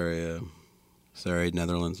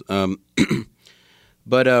 Netherlands.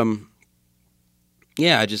 But I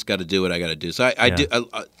just got to do what I got to do. So I do.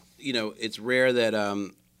 It's rare that.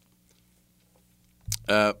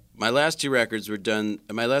 My last two records were done.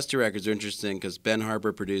 My last two records are interesting because Ben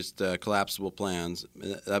Harper produced "Collapsible Plans."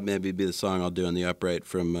 That maybe be the song I'll do on the upright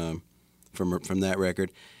from that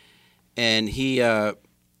record. And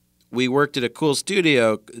we worked at a cool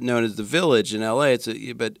studio known as the Village in L.A.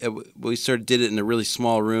 We sort of did it in a really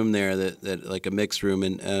small room there, that like a mix room,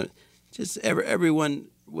 and just everyone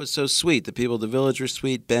was so sweet. The people at the Village were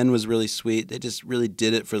sweet. Ben was really sweet. They just really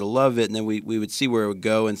did it for the love of it, and then we would see where it would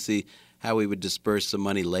go and see how we would disperse some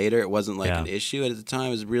money later. It wasn't like an issue at the time.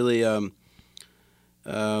 It was really, obviously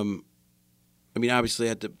I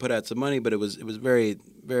had to put out some money, but it was very,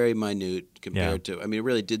 very minute compared to. I mean, it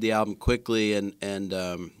really did the album quickly, and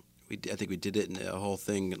I think we did it in the whole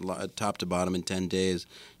thing top to bottom in 10 days,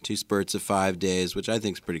 2 spurts of 5 days, which I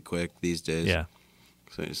think is pretty quick these days. Yeah.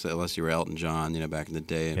 So unless you were Elton John, back in the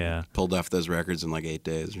day, and pulled off those records in like 8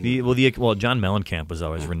 days. John Mellencamp was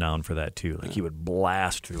always renowned for that too. Like he would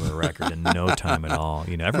blast through a record in no time at all.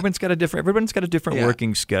 Everyone's got a different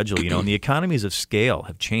working schedule. And the economies of scale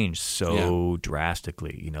have changed so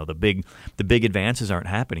drastically. The big advances aren't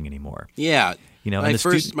happening anymore. Yeah. My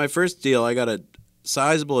first deal, I got a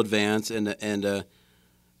sizable advance, and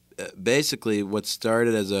basically what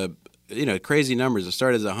started as crazy numbers. It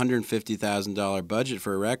started as a $150,000 budget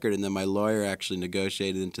for a record, and then my lawyer actually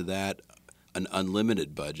negotiated into that an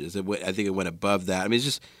unlimited budget. I think it went above that. I mean, it's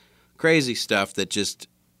just crazy stuff that just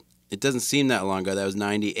it doesn't seem that long ago. That was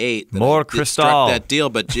 '98. More Cristal. Struck that deal,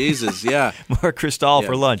 but Jesus, yeah. More Cristal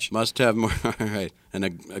for lunch. Must have more. All right, and a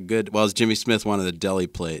good. Well, as Jimmy Smith wanted a deli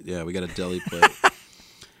plate. Yeah, we got a deli plate.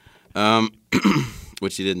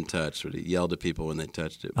 Which he didn't touch, but he yelled at people when they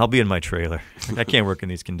touched it. I'll be in my trailer. I can't work in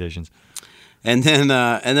these conditions. And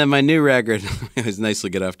then my new record. It was nice to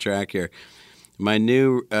get off track here. My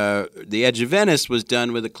new The Edge of Venice was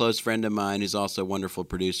done with a close friend of mine who's also a wonderful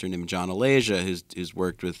producer named John Leisz, who's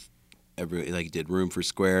worked with he did Room for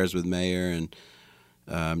Squares with Mayer and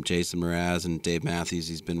Jason Mraz and Dave Matthews.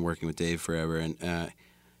 He's been working with Dave forever, and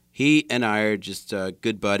he and I are just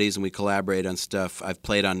good buddies, and we collaborate on stuff. I've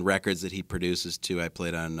played on records that he produces, too. I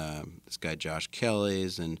played on this guy Josh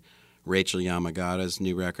Kelly's and Rachel Yamagata's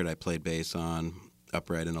new record I played bass on,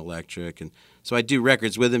 Upright and Electric. And so I do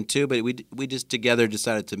records with him, too, but we just together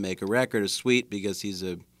decided to make a record. It's sweet because he's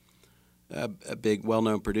a big,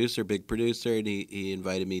 well-known producer, big producer, and he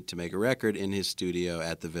invited me to make a record in his studio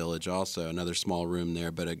at the Village also, another small room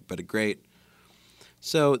there, but a great...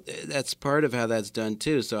 So that's part of how that's done,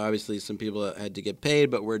 too. So obviously some people had to get paid,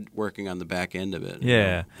 but we're working on the back end of it.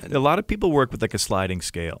 Yeah. A lot of people work with like a sliding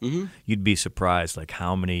scale. Mm-hmm. You'd be surprised like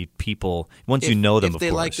how many people, once you know them, of course. If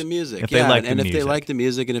they like the music. If they like the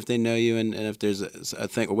music and if they know you and if there's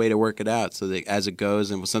a way to work it out so that as it goes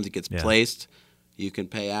and when something gets placed, you can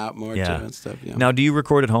pay out more too and stuff. Yeah. Now, do you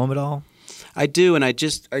record at home at all? I do, and I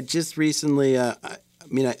just recently, I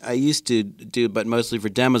used to do, but mostly for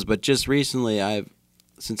demos, but just recently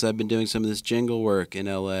since I've been doing some of this jingle work in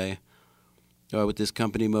L.A. With this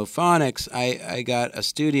company Mophonics, I got a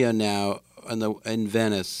studio now in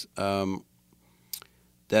Venice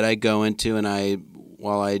that I go into, and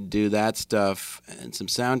while I do that stuff and some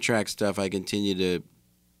soundtrack stuff, I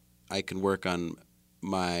can work on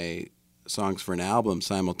my songs for an album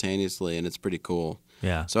simultaneously, and it's pretty cool.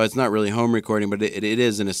 Yeah. So it's not really home recording, but it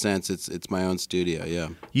is in a sense. It's my own studio. Yeah.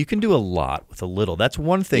 You can do a lot with a little. That's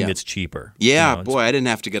one thing that's cheaper. Yeah, you know, boy, I didn't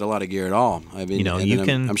have to get a lot of gear at all. I mean,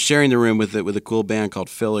 I'm sharing the room with a cool band called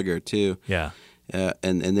Filliger too. Yeah.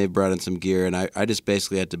 And they brought in some gear, and I just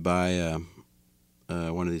basically had to buy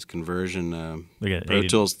one of these conversion Pro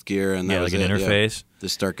Tools gear, and that was like an interface. Yeah.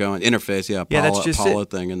 Just start going interface, that's just Paula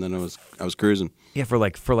thing, and then I was cruising. Yeah, for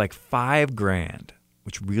like $5,000.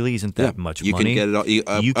 Which really isn't that much you money. You can get it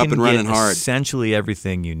all, you up can and running get hard. Essentially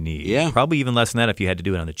everything you need. Yeah. Probably even less than that if you had to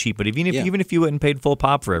do it on the cheap. But even if you went and paid full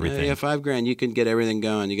pop for everything. Yeah, $5,000, you can get everything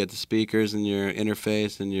going. You got the speakers and your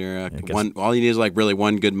interface and your one. All you need is like really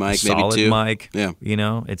one good mic, maybe two. Solid mic. Yeah. You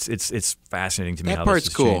know, it's fascinating to me. That how part's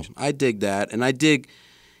this has cool. changed. I dig that, and I dig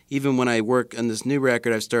even when I work on this new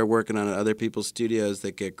record. I've started working on other people's studios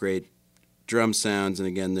that get great drum sounds, and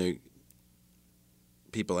again, they're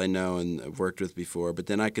people I know and have worked with before, but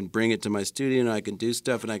then I can bring it to my studio and I can do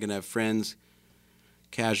stuff, and I can have friends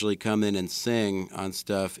casually come in and sing on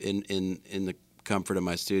stuff in the comfort of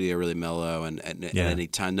my studio, really mellow and at any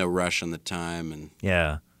time, no rush on the time. And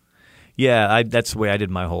that's the way I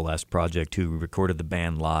did my whole last project too. We recorded the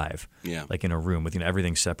band live, like in a room with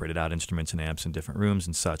everything separated out, instruments and amps in different rooms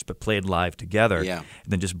and such, but played live together. And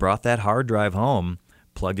then just brought that hard drive home,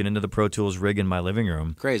 plugged it into the Pro Tools rig in my living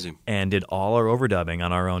room. Crazy. And did all our overdubbing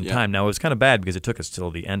on our own time. Now, it was kind of bad because it took us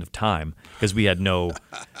till the end of time because we had there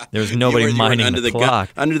was nobody minding the clock.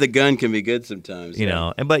 Under the gun can be good sometimes. You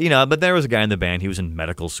know, but there was a guy in the band. He was in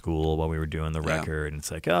medical school while we were doing the record. And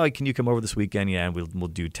it's like, oh, can you come over this weekend? Yeah, and we'll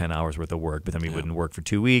do 10 hours worth of work. But then we wouldn't work for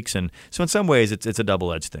 2 weeks. And so in some ways, it's a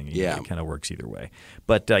double-edged thing. It kind of works either way.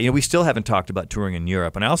 But, we still haven't talked about touring in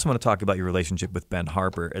Europe. And I also want to talk about your relationship with Ben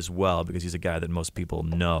Harper as well, because he's a guy that most people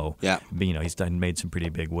know. Yeah. But, he's made some pretty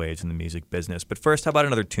big waves in the music business. But first, how about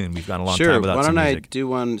another tune? We've gone a long sure. time without some music. Why don't I do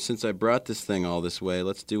one, since I brought this thing all this way,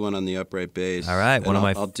 let's do one on the upright bass. All right.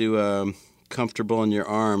 I'll do Comfortable in Your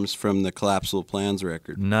Arms from the Collapsible Plans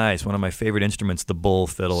record. Nice. One of my favorite instruments, the bowl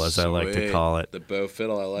fiddle, as I like to call it. The bow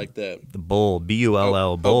fiddle, I like that. The bowl,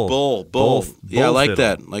 B-U-L-L, bowl. Bowl. Yeah, I like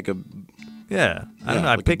fiddle. that. Like a... Yeah, I don't know.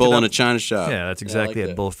 Like I picked a bowl it up. in a china shop. Yeah, that's exactly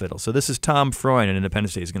like it. Bull fiddle. So this is Tom Freund in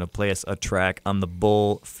Independence Day. He's going to play us a track on the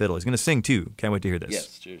bull fiddle. He's going to sing too. Can't wait to hear this.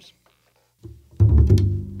 Yes, cheers.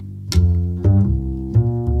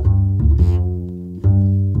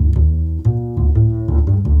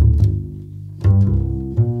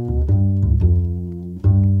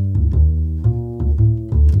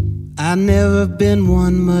 I never been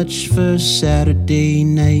one much for Saturday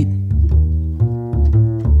night.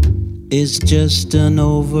 It's just an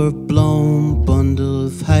overblown bundle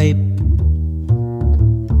of hype.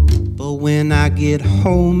 But when I get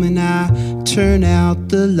home and I turn out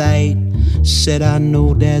the light, said I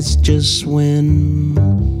know that's just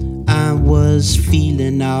when I was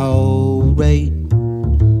feeling alright.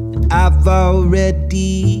 I've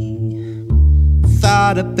already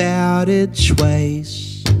thought about it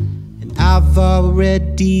twice, and I've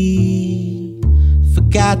already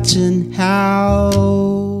forgotten how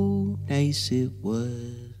nice it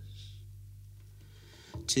was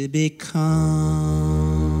to be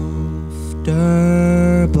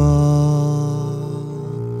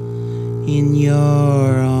comfortable in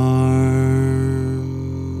your arms,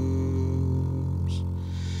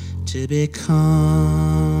 to be comfortable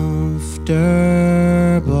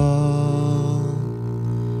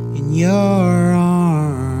in your arms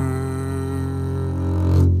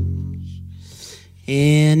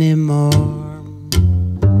anymore.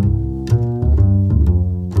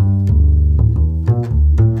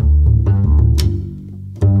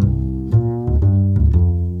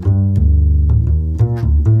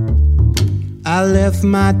 I left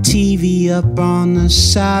my TV up on the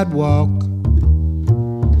sidewalk,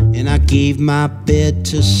 and I gave my bed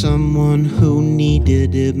to someone who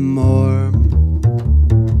needed it more.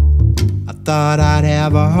 I thought I'd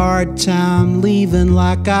have a hard time leaving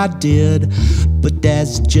like I did, but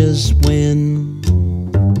that's just when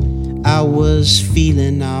I was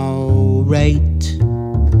feeling alright.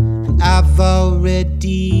 And I've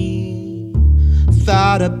already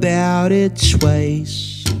thought about it twice,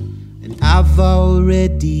 I've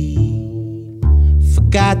already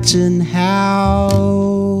forgotten how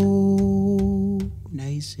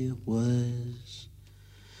nice it was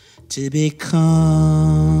to be comfortable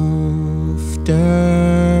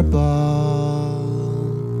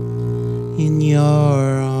in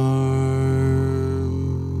your arms,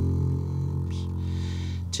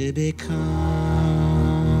 to be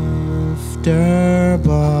comfortable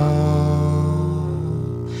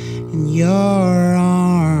in your arms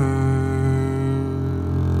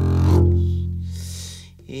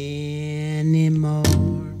anymore.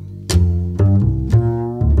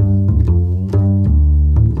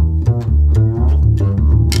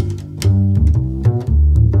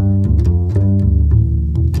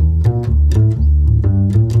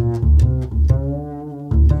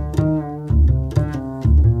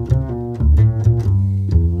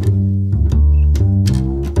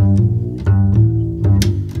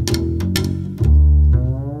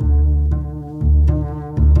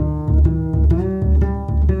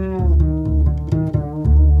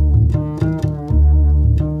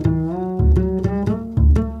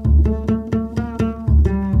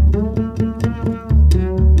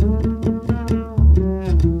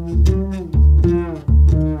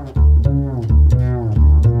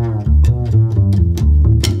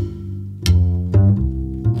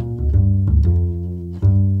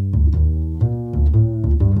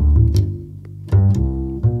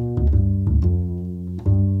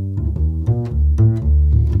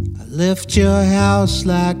 Left your house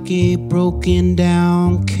like a broken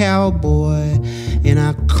down cowboy, and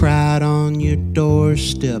I cried on your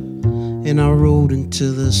doorstep, and I rode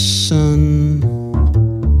into the sun.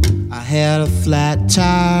 I had a flat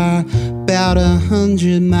tire about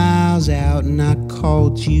 100 miles out, and I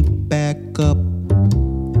called you back up.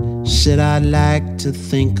 Said I'd like to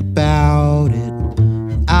think about it.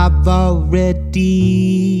 I've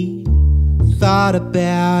already thought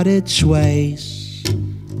about it twice.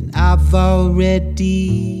 I've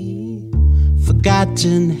already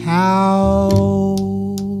forgotten how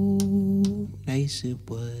nice it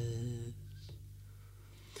was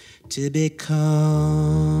to be comfortable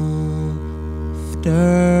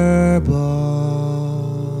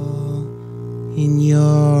in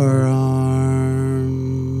your arms,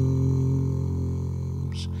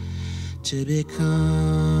 to be comfortable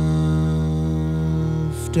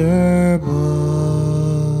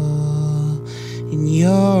in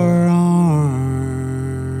your arms,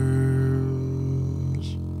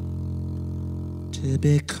 to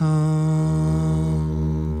be comfortable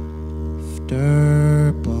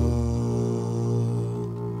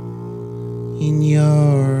in your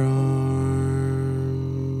arms.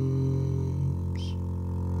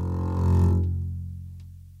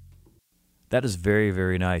 That is very,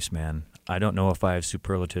 very nice, man. I don't know if I have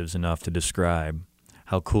superlatives enough to describe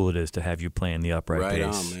how cool it is to have you playing the upright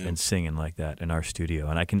bass and singing like that in our studio.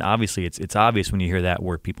 And I can obviously, it's obvious when you hear that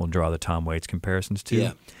word people draw the Tom Waits comparisons to.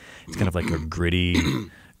 Yeah. It's kind of like a gritty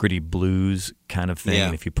blues kind of thing. Yeah.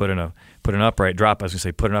 And if you put an upright drop, I was going to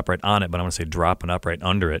say put an upright on it, but I'm going to say drop an upright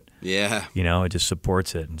under it. Yeah. You know, it just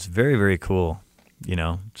supports it. It's very, very cool. You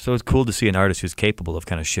know, so it's cool to see an artist who's capable of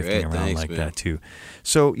kind of shifting around like that too.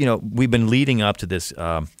 So, you know, we've been leading up to this.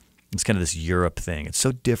 It's kind of this Europe thing. It's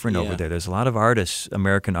so different over there. There's a lot of artists,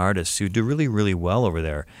 American artists, who do really, really well over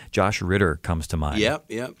there. Josh Ritter comes to mind. Yep.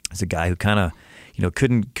 He's a guy who kind of, you know,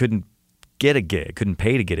 couldn't get a gig, couldn't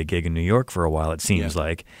pay to get a gig in New York for a while, it seems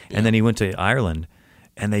like. And then he went to Ireland,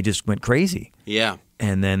 and they just went crazy. Yeah.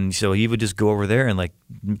 And then so he would just go over there and like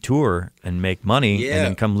tour and make money, and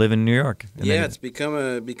then come live in New York. And it's become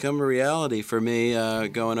a reality for me,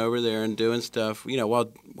 going over there and doing stuff. You know,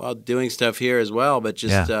 while doing stuff here as well, but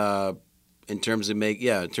just in terms of making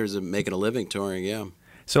a living touring. Yeah.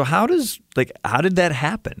 So how did that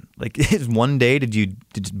happen? Like, one day did you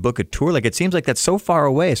book a tour? Like, it seems like that's so far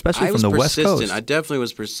away, especially from the West Coast. I definitely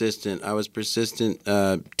was persistent. I was persistent,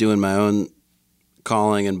 doing my own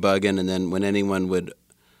calling and bugging, and then when anyone would,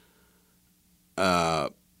 I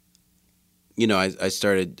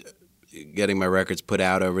started getting my records put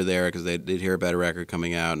out over there because they'd hear about a record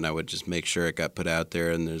coming out, and I would just make sure it got put out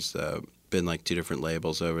there. And there's been like 2 different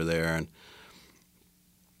labels over there,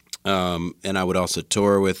 and I would also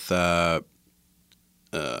tour with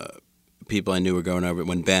people I knew were going over.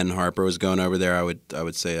 When Ben Harper was going over there, I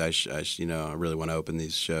would say I really want to open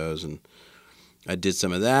these shows, and I did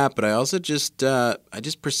some of that. But I also just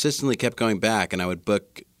persistently kept going back, and I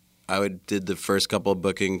did the first couple of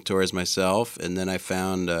booking tours myself, and then I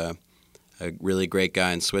found a really great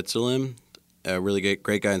guy in Switzerland, a really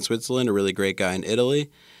great guy in Italy,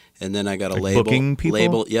 and then I got a label. Booking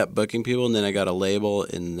people? Booking people, and then I got a label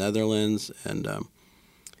in the Netherlands, and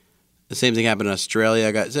the same thing happened in Australia.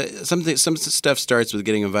 I got some stuff starts with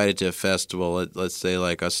getting invited to a festival. Let's say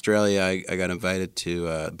like Australia, I got invited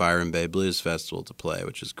to Byron Bay Blues Festival to play,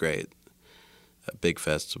 which is great. A big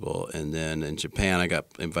festival. And then in Japan, I got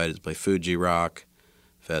invited to play Fuji Rock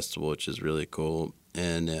Festival, which is really cool.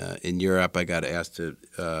 And in Europe, I got asked to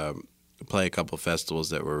play a couple of festivals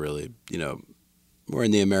that were really, more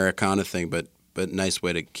in the Americana thing, but nice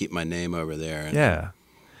way to keep my name over there. Yeah.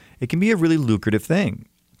 It can be a really lucrative thing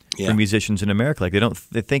for musicians in America. Like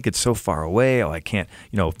they think it's so far away. Oh, I can't,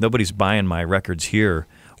 if nobody's buying my records here,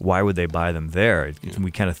 why would they buy them there? We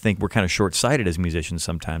kind of think we're kind of short-sighted as musicians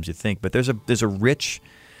sometimes, you think, but there's a rich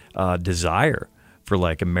desire for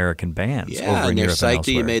like American bands over in Europe and they're psyched elsewhere.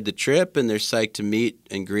 that you made the trip, and they're psyched to meet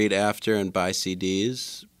and greet after and buy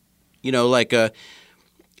CDs.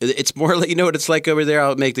 It's more like, what it's like over there.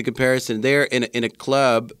 I'll make the comparison. There in a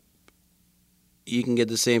club, you can get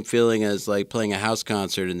the same feeling as like playing a house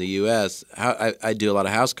concert in the U.S. I do a lot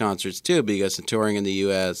of house concerts too, because I'm touring in the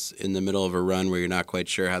U.S. in the middle of a run where you're not quite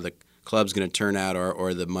sure how the club's going to turn out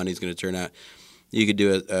or the money's going to turn out. You could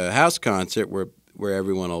do a house concert where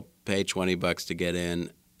everyone will pay $20 to get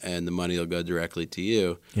in, and the money will go directly to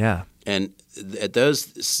you. Yeah. And at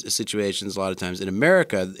those situations, a lot of times in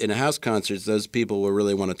America, in a house concerts, those people will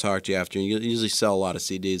really want to talk to you after. And you usually sell a lot of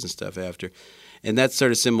CDs and stuff after. And that's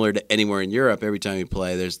sort of similar to anywhere in Europe. Every time you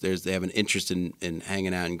play, they have an interest in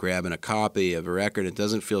hanging out and grabbing a copy of a record. It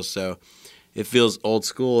doesn't feel so. It feels old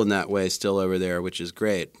school in that way still over there, which is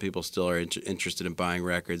great. People still are interested in buying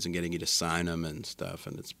records and getting you to sign them and stuff,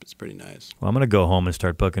 and it's pretty nice. Well, I'm going to go home and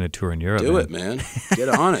start booking a tour in Europe. Do it, man. Get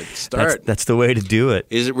on it. Start. That's the way to do it.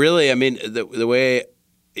 Is it really? I mean, the way...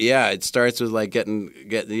 Yeah, it starts with like getting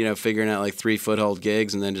figuring out like 3 foothold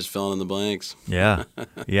gigs and then just filling in the blanks. Yeah.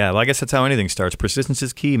 Well, I guess that's how anything starts. Persistence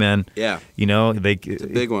is key, man. Yeah. It's a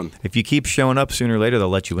big one. If you keep showing up, sooner or later they'll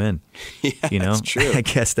let you in. Yeah, that's true. I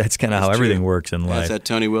guess that's kind of how everything works in life. That's how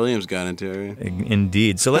Tony Williams got into it. Right?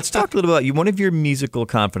 Indeed. So let's talk a little about you. One of your musical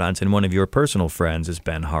confidants and one of your personal friends is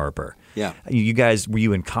Ben Harper. Yeah. You guys, were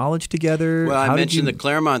you in college together? Well, I mentioned the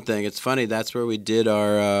Claremont thing. It's funny. That's where we did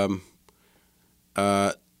our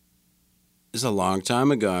this is a long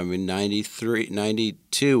time ago. I mean, 93,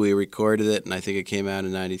 92, we recorded it, and I think it came out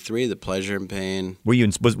in 93, The Pleasure and Pain. Were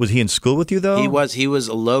you? Was he in school with you, though? He was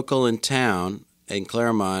a local in town in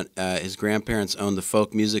Claremont. His grandparents owned the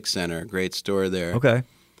Folk Music Center, a great store there. Okay.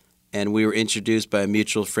 And we were introduced by a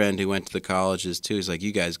mutual friend who went to the colleges, too. He's like,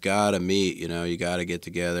 you guys got to meet, you got to get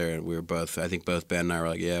together. And we were both, I think both Ben and I were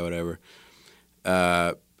like, yeah, whatever.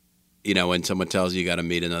 When someone tells you got to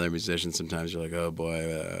meet another musician, sometimes you're like, oh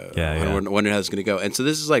boy, I wonder how it's going to go. And so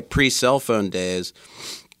this is like pre-cell phone days,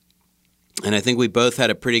 and I think we both had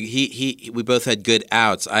we both had good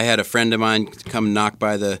outs. I had a friend of mine come knock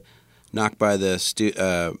by the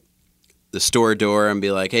store door and be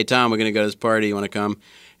like, hey Tom, we're going to go to this party. You want to come?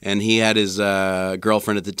 And he had his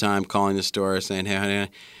girlfriend at the time calling the store saying, hey honey,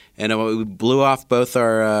 and we blew off both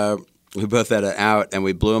our. We both had an out, and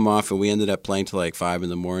we blew them off, and we ended up playing till like 5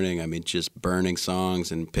 a.m. I mean, just burning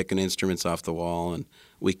songs and picking instruments off the wall, and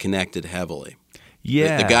we connected heavily.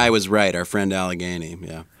 Yeah. The guy was right, our friend Allegheny,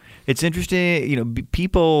 yeah. It's interesting,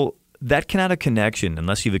 people, that kind of connection,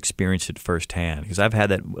 unless you've experienced it firsthand, because I've had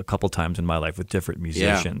that a couple times in my life with different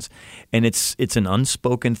musicians, and it's an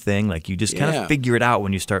unspoken thing. Like, you just kind of figure it out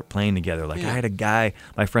when you start playing together. Like, I had a guy,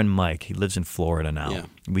 my friend Mike, he lives in Florida now. Yeah.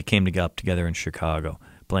 We came up together in Chicago,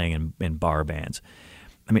 playing in bar bands.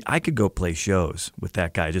 I mean, I could go play shows with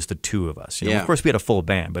that guy, just the two of us. Of course, we had a full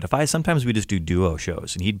band, but sometimes we just do duo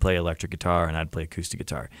shows, and he'd play electric guitar and I'd play acoustic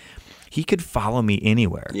guitar. He could follow me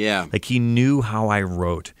anywhere. Yeah. Like, he knew how I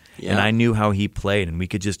wrote, and I knew how he played, and we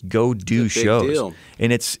could just go do shows. Deal.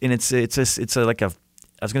 And it's like a, I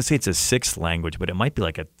was going to say it's a 6th language, but it might be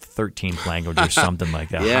like a 13th language or something like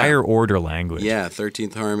that. Higher order language. Yeah,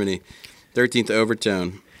 13th harmony, 13th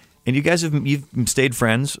overtone. And you guys you've stayed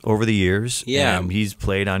friends over the years. Yeah. And he's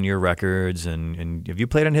played on your records, and have you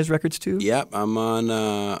played on his records too? Yep, I'm on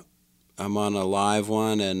a live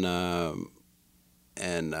one, and I'm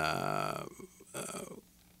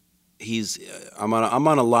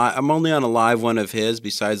only on a live one of his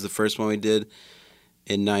besides the first one we did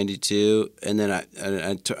in '92, and then I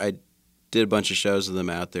did a bunch of shows with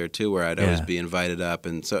them out there too, where I'd always be invited up,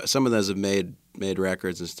 and so some of those have made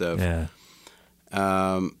records and stuff. Yeah.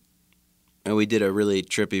 And we did a really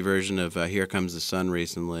trippy version of Here Comes the Sun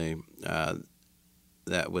recently.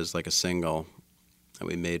 That was like a single that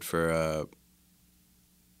we made for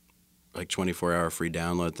like 24-hour free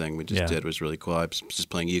download thing we just did. It was really cool. I was just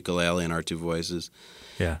playing ukulele and our two voices.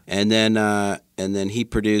 Yeah. And then he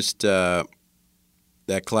produced that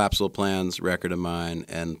Collapsible Plans record of mine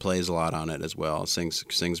and plays a lot on it as well.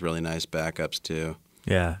 Sings really nice backups too.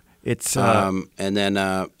 Yeah. It's and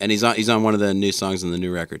he's on one of the new songs on the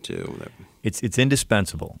new record too. It's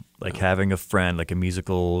indispensable, like having a friend, like a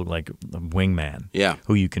musical, like a wingman,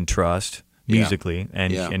 who you can trust musically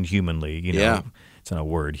and humanly, it's not a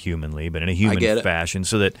word humanly, but in a human get it. fashion,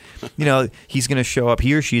 so that, he's going to show up,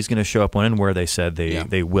 he or she's going to show up when and where they said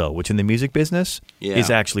they will, which in the music business is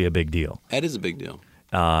actually a big deal. That is a big deal.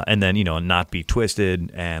 And then, not be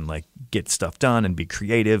twisted and like get stuff done and be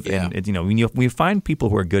creative. Yeah. And, when we find people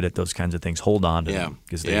who are good at those kinds of things, hold on to them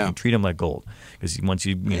because they can treat them like gold. Because once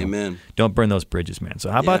you Amen. Don't burn those bridges, man.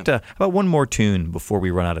 So how about one more tune before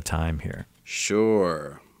we run out of time here?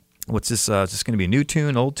 Sure. What's this? Is this going to be a new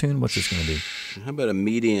tune, old tune? What's this going to be? How about a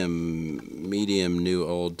medium new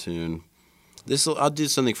old tune? I'll do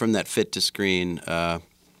something from that Fit to Screen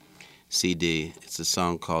CD. It's a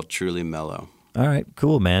song called Truly Mellow. All right,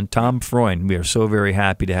 cool, man. Tom Freund, we are so very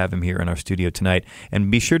happy to have him here in our studio tonight. And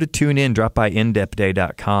be sure to tune in, drop by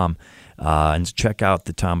indepday.com and check out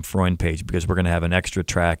the Tom Freund page because we're going to have an extra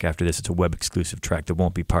track after this. It's a web-exclusive track that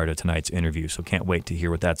won't be part of tonight's interview, so can't wait to hear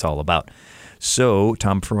what that's all about. So,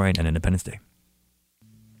 Tom Freund and Independence Day.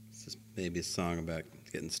 This is maybe a song about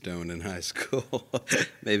getting stoned in high school.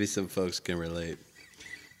 Maybe some folks can relate.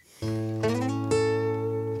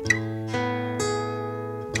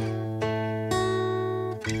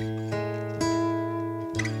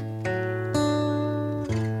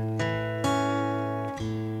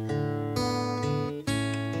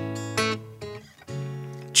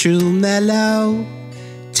 True mellow,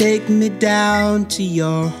 take me down to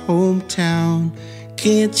your hometown.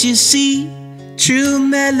 Can't you see, true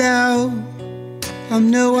mellow, I'm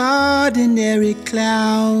no ordinary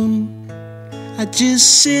clown. I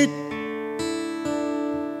just sit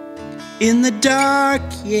in the dark,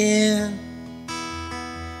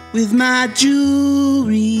 with my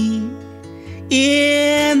jewelry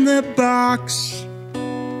in the box.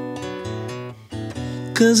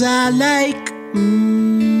 'Cause I like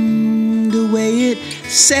the way it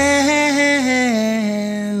sounds.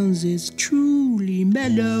 It's truly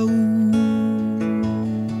mellow.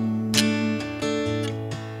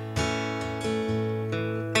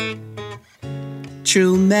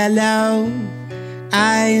 True mellow,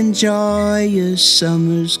 I enjoy your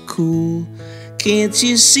summer's cool. Can't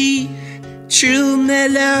you see, true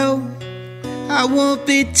mellow, I won't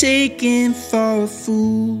be taken for a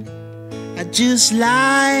fool. I just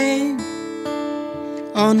lie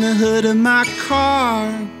on the hood of my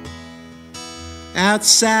car,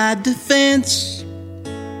 outside the fence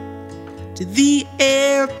to the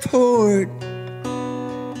airport,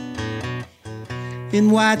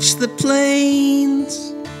 and watch the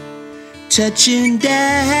planes touching down.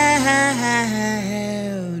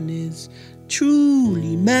 It's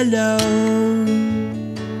truly mellow.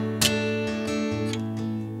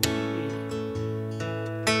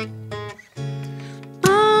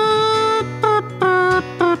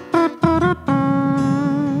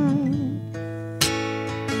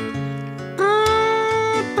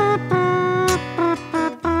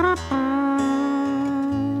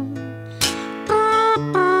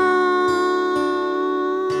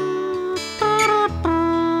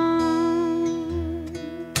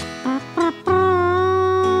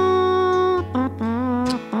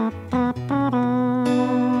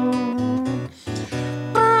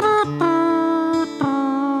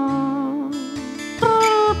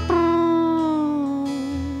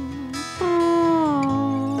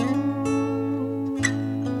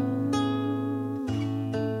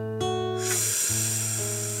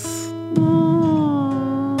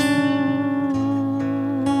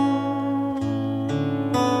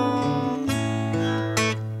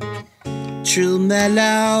 True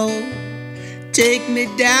mellow, take me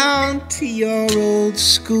down to your old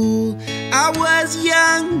school. I was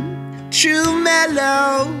young, true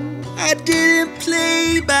mellow, I didn't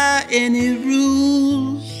play by any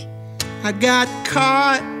rules. I got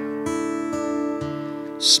caught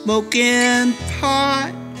smoking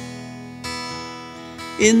pot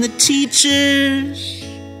in the teacher's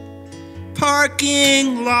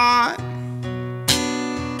parking lot.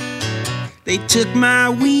 They took my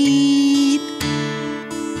weed,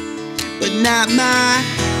 but not my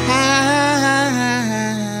high,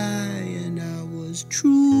 and I was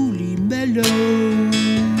truly mellow.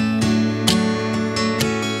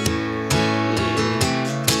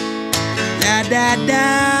 La da da,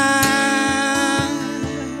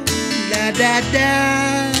 la da da,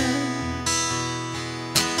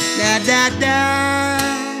 la da da,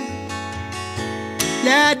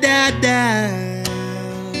 la da da.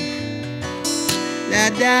 Da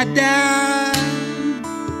da da,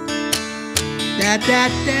 da da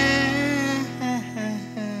da,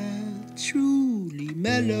 truly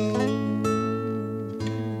mellow.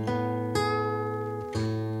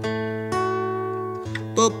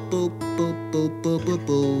 Bo bo bo bo bo bo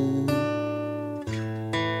bo.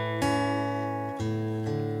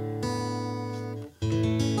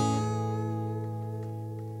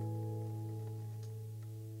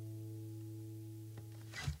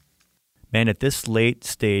 And at this late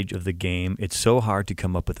stage of the game, it's so hard to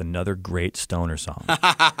come up with another great stoner song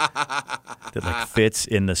that like fits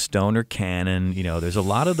in the stoner canon. You know, there's a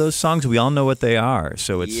lot of those songs. We all know what they are.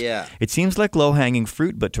 So it seems like low-hanging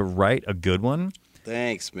fruit, but to write a good one,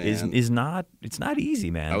 thanks, man, is not easy,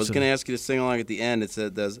 man. I was going to ask you to sing along at the end. It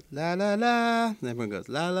said does la la la, and everyone goes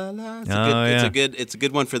la la la. It's a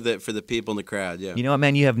good one for the people in the crowd. Yeah. You know what,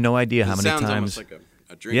 man? You have no idea how many times. Sounds almost like a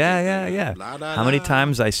drink. Yeah. La, la, how many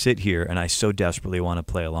times I sit here and I so desperately want to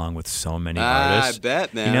play along with so many artists. I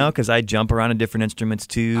bet, man. You know, because I jump around in different instruments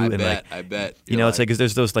too. I bet. You know, it's like because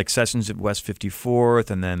there's those like sessions at West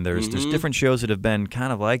 54th, and then there's different shows that have been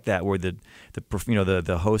kind of like that where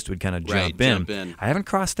the host would kind of jump in. I haven't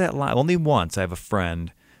crossed that line only once. I have a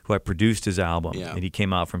friend who I produced his album, and he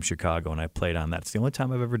came out from Chicago, and I played on that. It's the only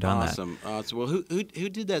time I've ever done that. Awesome. Well, who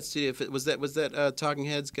did that studio? Was that Talking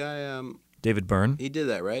Heads guy? David Byrne. He did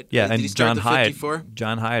that, right? Yeah, did and he start John Hyatt. 54?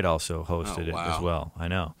 John Hyatt also hosted it as well. I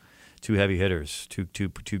know. Two heavy hitters, two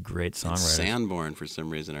great songwriters. Sanborn, for some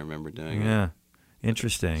reason, I remember doing it. Yeah.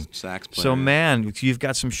 Interesting. Sax player. So, man, you've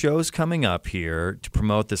got some shows coming up here to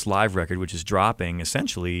promote this live record, which is dropping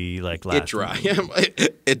essentially like last week.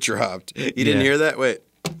 It dropped. You didn't hear that? Wait.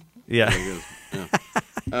 Yeah.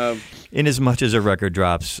 In as much as a record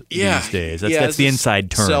drops these days. That's the inside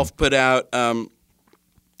term. Self-put out.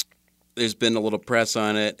 There's been a little press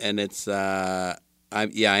on it, and it's I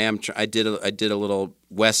did a little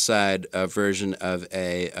West Side version of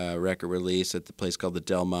a record release at the place called the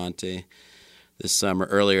Del Monte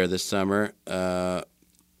earlier this summer, about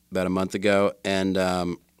a month ago, and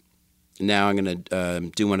now I'm going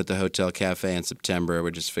to do one at the Hotel Cafe in September.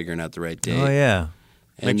 We're just figuring out the right date. Oh yeah.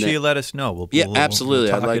 Make sure you let us know.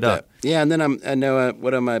 Absolutely. We'll I'd like that. up. Yeah, and then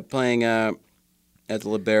what am I playing at the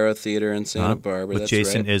Libero Theater in Santa Barbara? With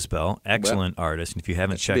Jason Isbell, excellent artist. And if you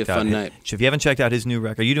haven't checked out his new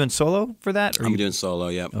record, are you doing solo for that? I'm doing solo.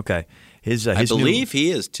 Yep. Okay. I believe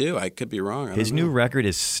he is too. I could be wrong. His new record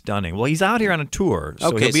is stunning. Well, he's out here on a tour, so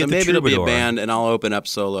okay. He'll be So at the maybe it'll be a Troubadour. band, and I'll open up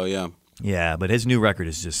solo. Yeah. Yeah, but his new record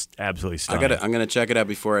is just absolutely stunning. I'm gonna check it out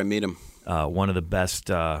before I meet him. One of the best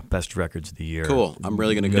records of the year. Cool. I'm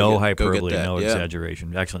really going to go. No hyperbole, go get that. no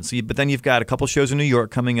exaggeration. Excellent. So, but then you've got a couple shows in New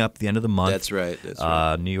York coming up at the end of the month. That's right.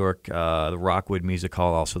 New York, the Rockwood Music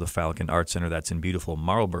Hall, also the Falcon Arts Center. That's in beautiful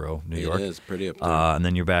Marlboro, New York. It is pretty up there. And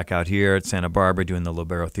then you're back out here at Santa Barbara doing the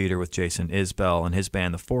Libero Theater with Jason Isbell and his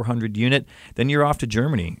band, the 400 Unit. Then you're off to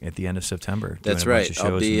Germany at the end of September. That's doing a right. bunch of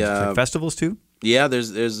shows. I'll be festivals too. Yeah,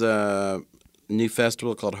 there's a new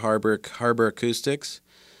festival called Harbor Acoustics,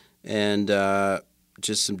 and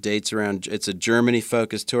just some dates around. It's a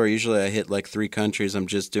Germany-focused tour. Usually I hit like 3 countries. I'm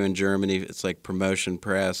just doing Germany. It's like promotion,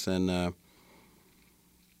 press, and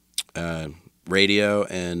radio,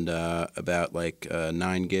 and about like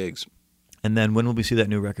 9 gigs. And then when will we see that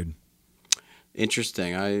new record?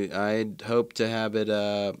 Interesting. I hope to have it.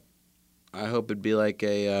 I hope it'd be like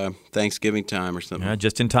a Thanksgiving time or something. Yeah,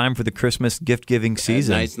 just in time for the Christmas gift-giving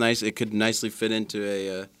season. Nice. It could nicely fit into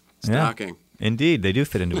a stocking. Yeah. Indeed, they do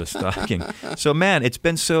fit into a stocking. So, man, it's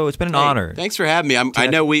been an honor. Thanks for having me. I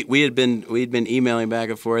know we'd been emailing back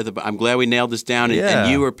and forth, but I'm glad we nailed this down, and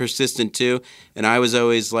you were persistent too. And I was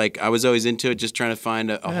always into it, just trying to find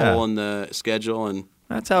a hole in the schedule, and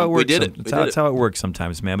that's how it works. We did it. That's how it works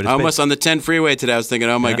sometimes, man. But it's almost on the 10 freeway today. I was thinking,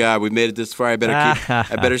 oh my God, we made it this far. I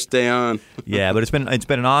better stay on. Yeah, but it's been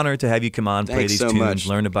an honor to have you come on, play these tunes, much.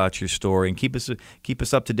 Learn about your story, and keep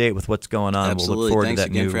us up to date with what's going on. Absolutely. We'll look forward Thanks to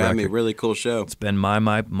that again new for record. having me. Really cool show. It's been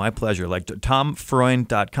my pleasure. Like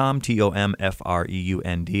TomFreund.com,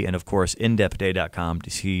 TomFreund, and of course InDepthDay.com to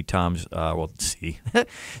see Tom's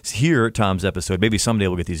hear Tom's episode. Maybe someday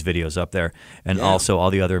we'll get these videos up there, and also all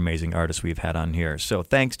the other amazing artists we've had on here. So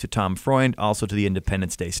thanks to Tom Freund, also to the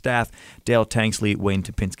Independence Day staff, Dale Tanksley, Wayne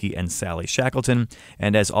Topinski, and Sally Shackleton,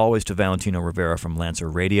 and as always to Valentino Rivera from Lancer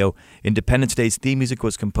Radio. Independence Day's theme music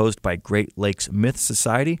was composed by Great Lakes Myth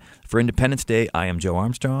Society. For Independence Day, I am Joe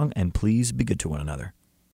Armstrong, and please be good to one another.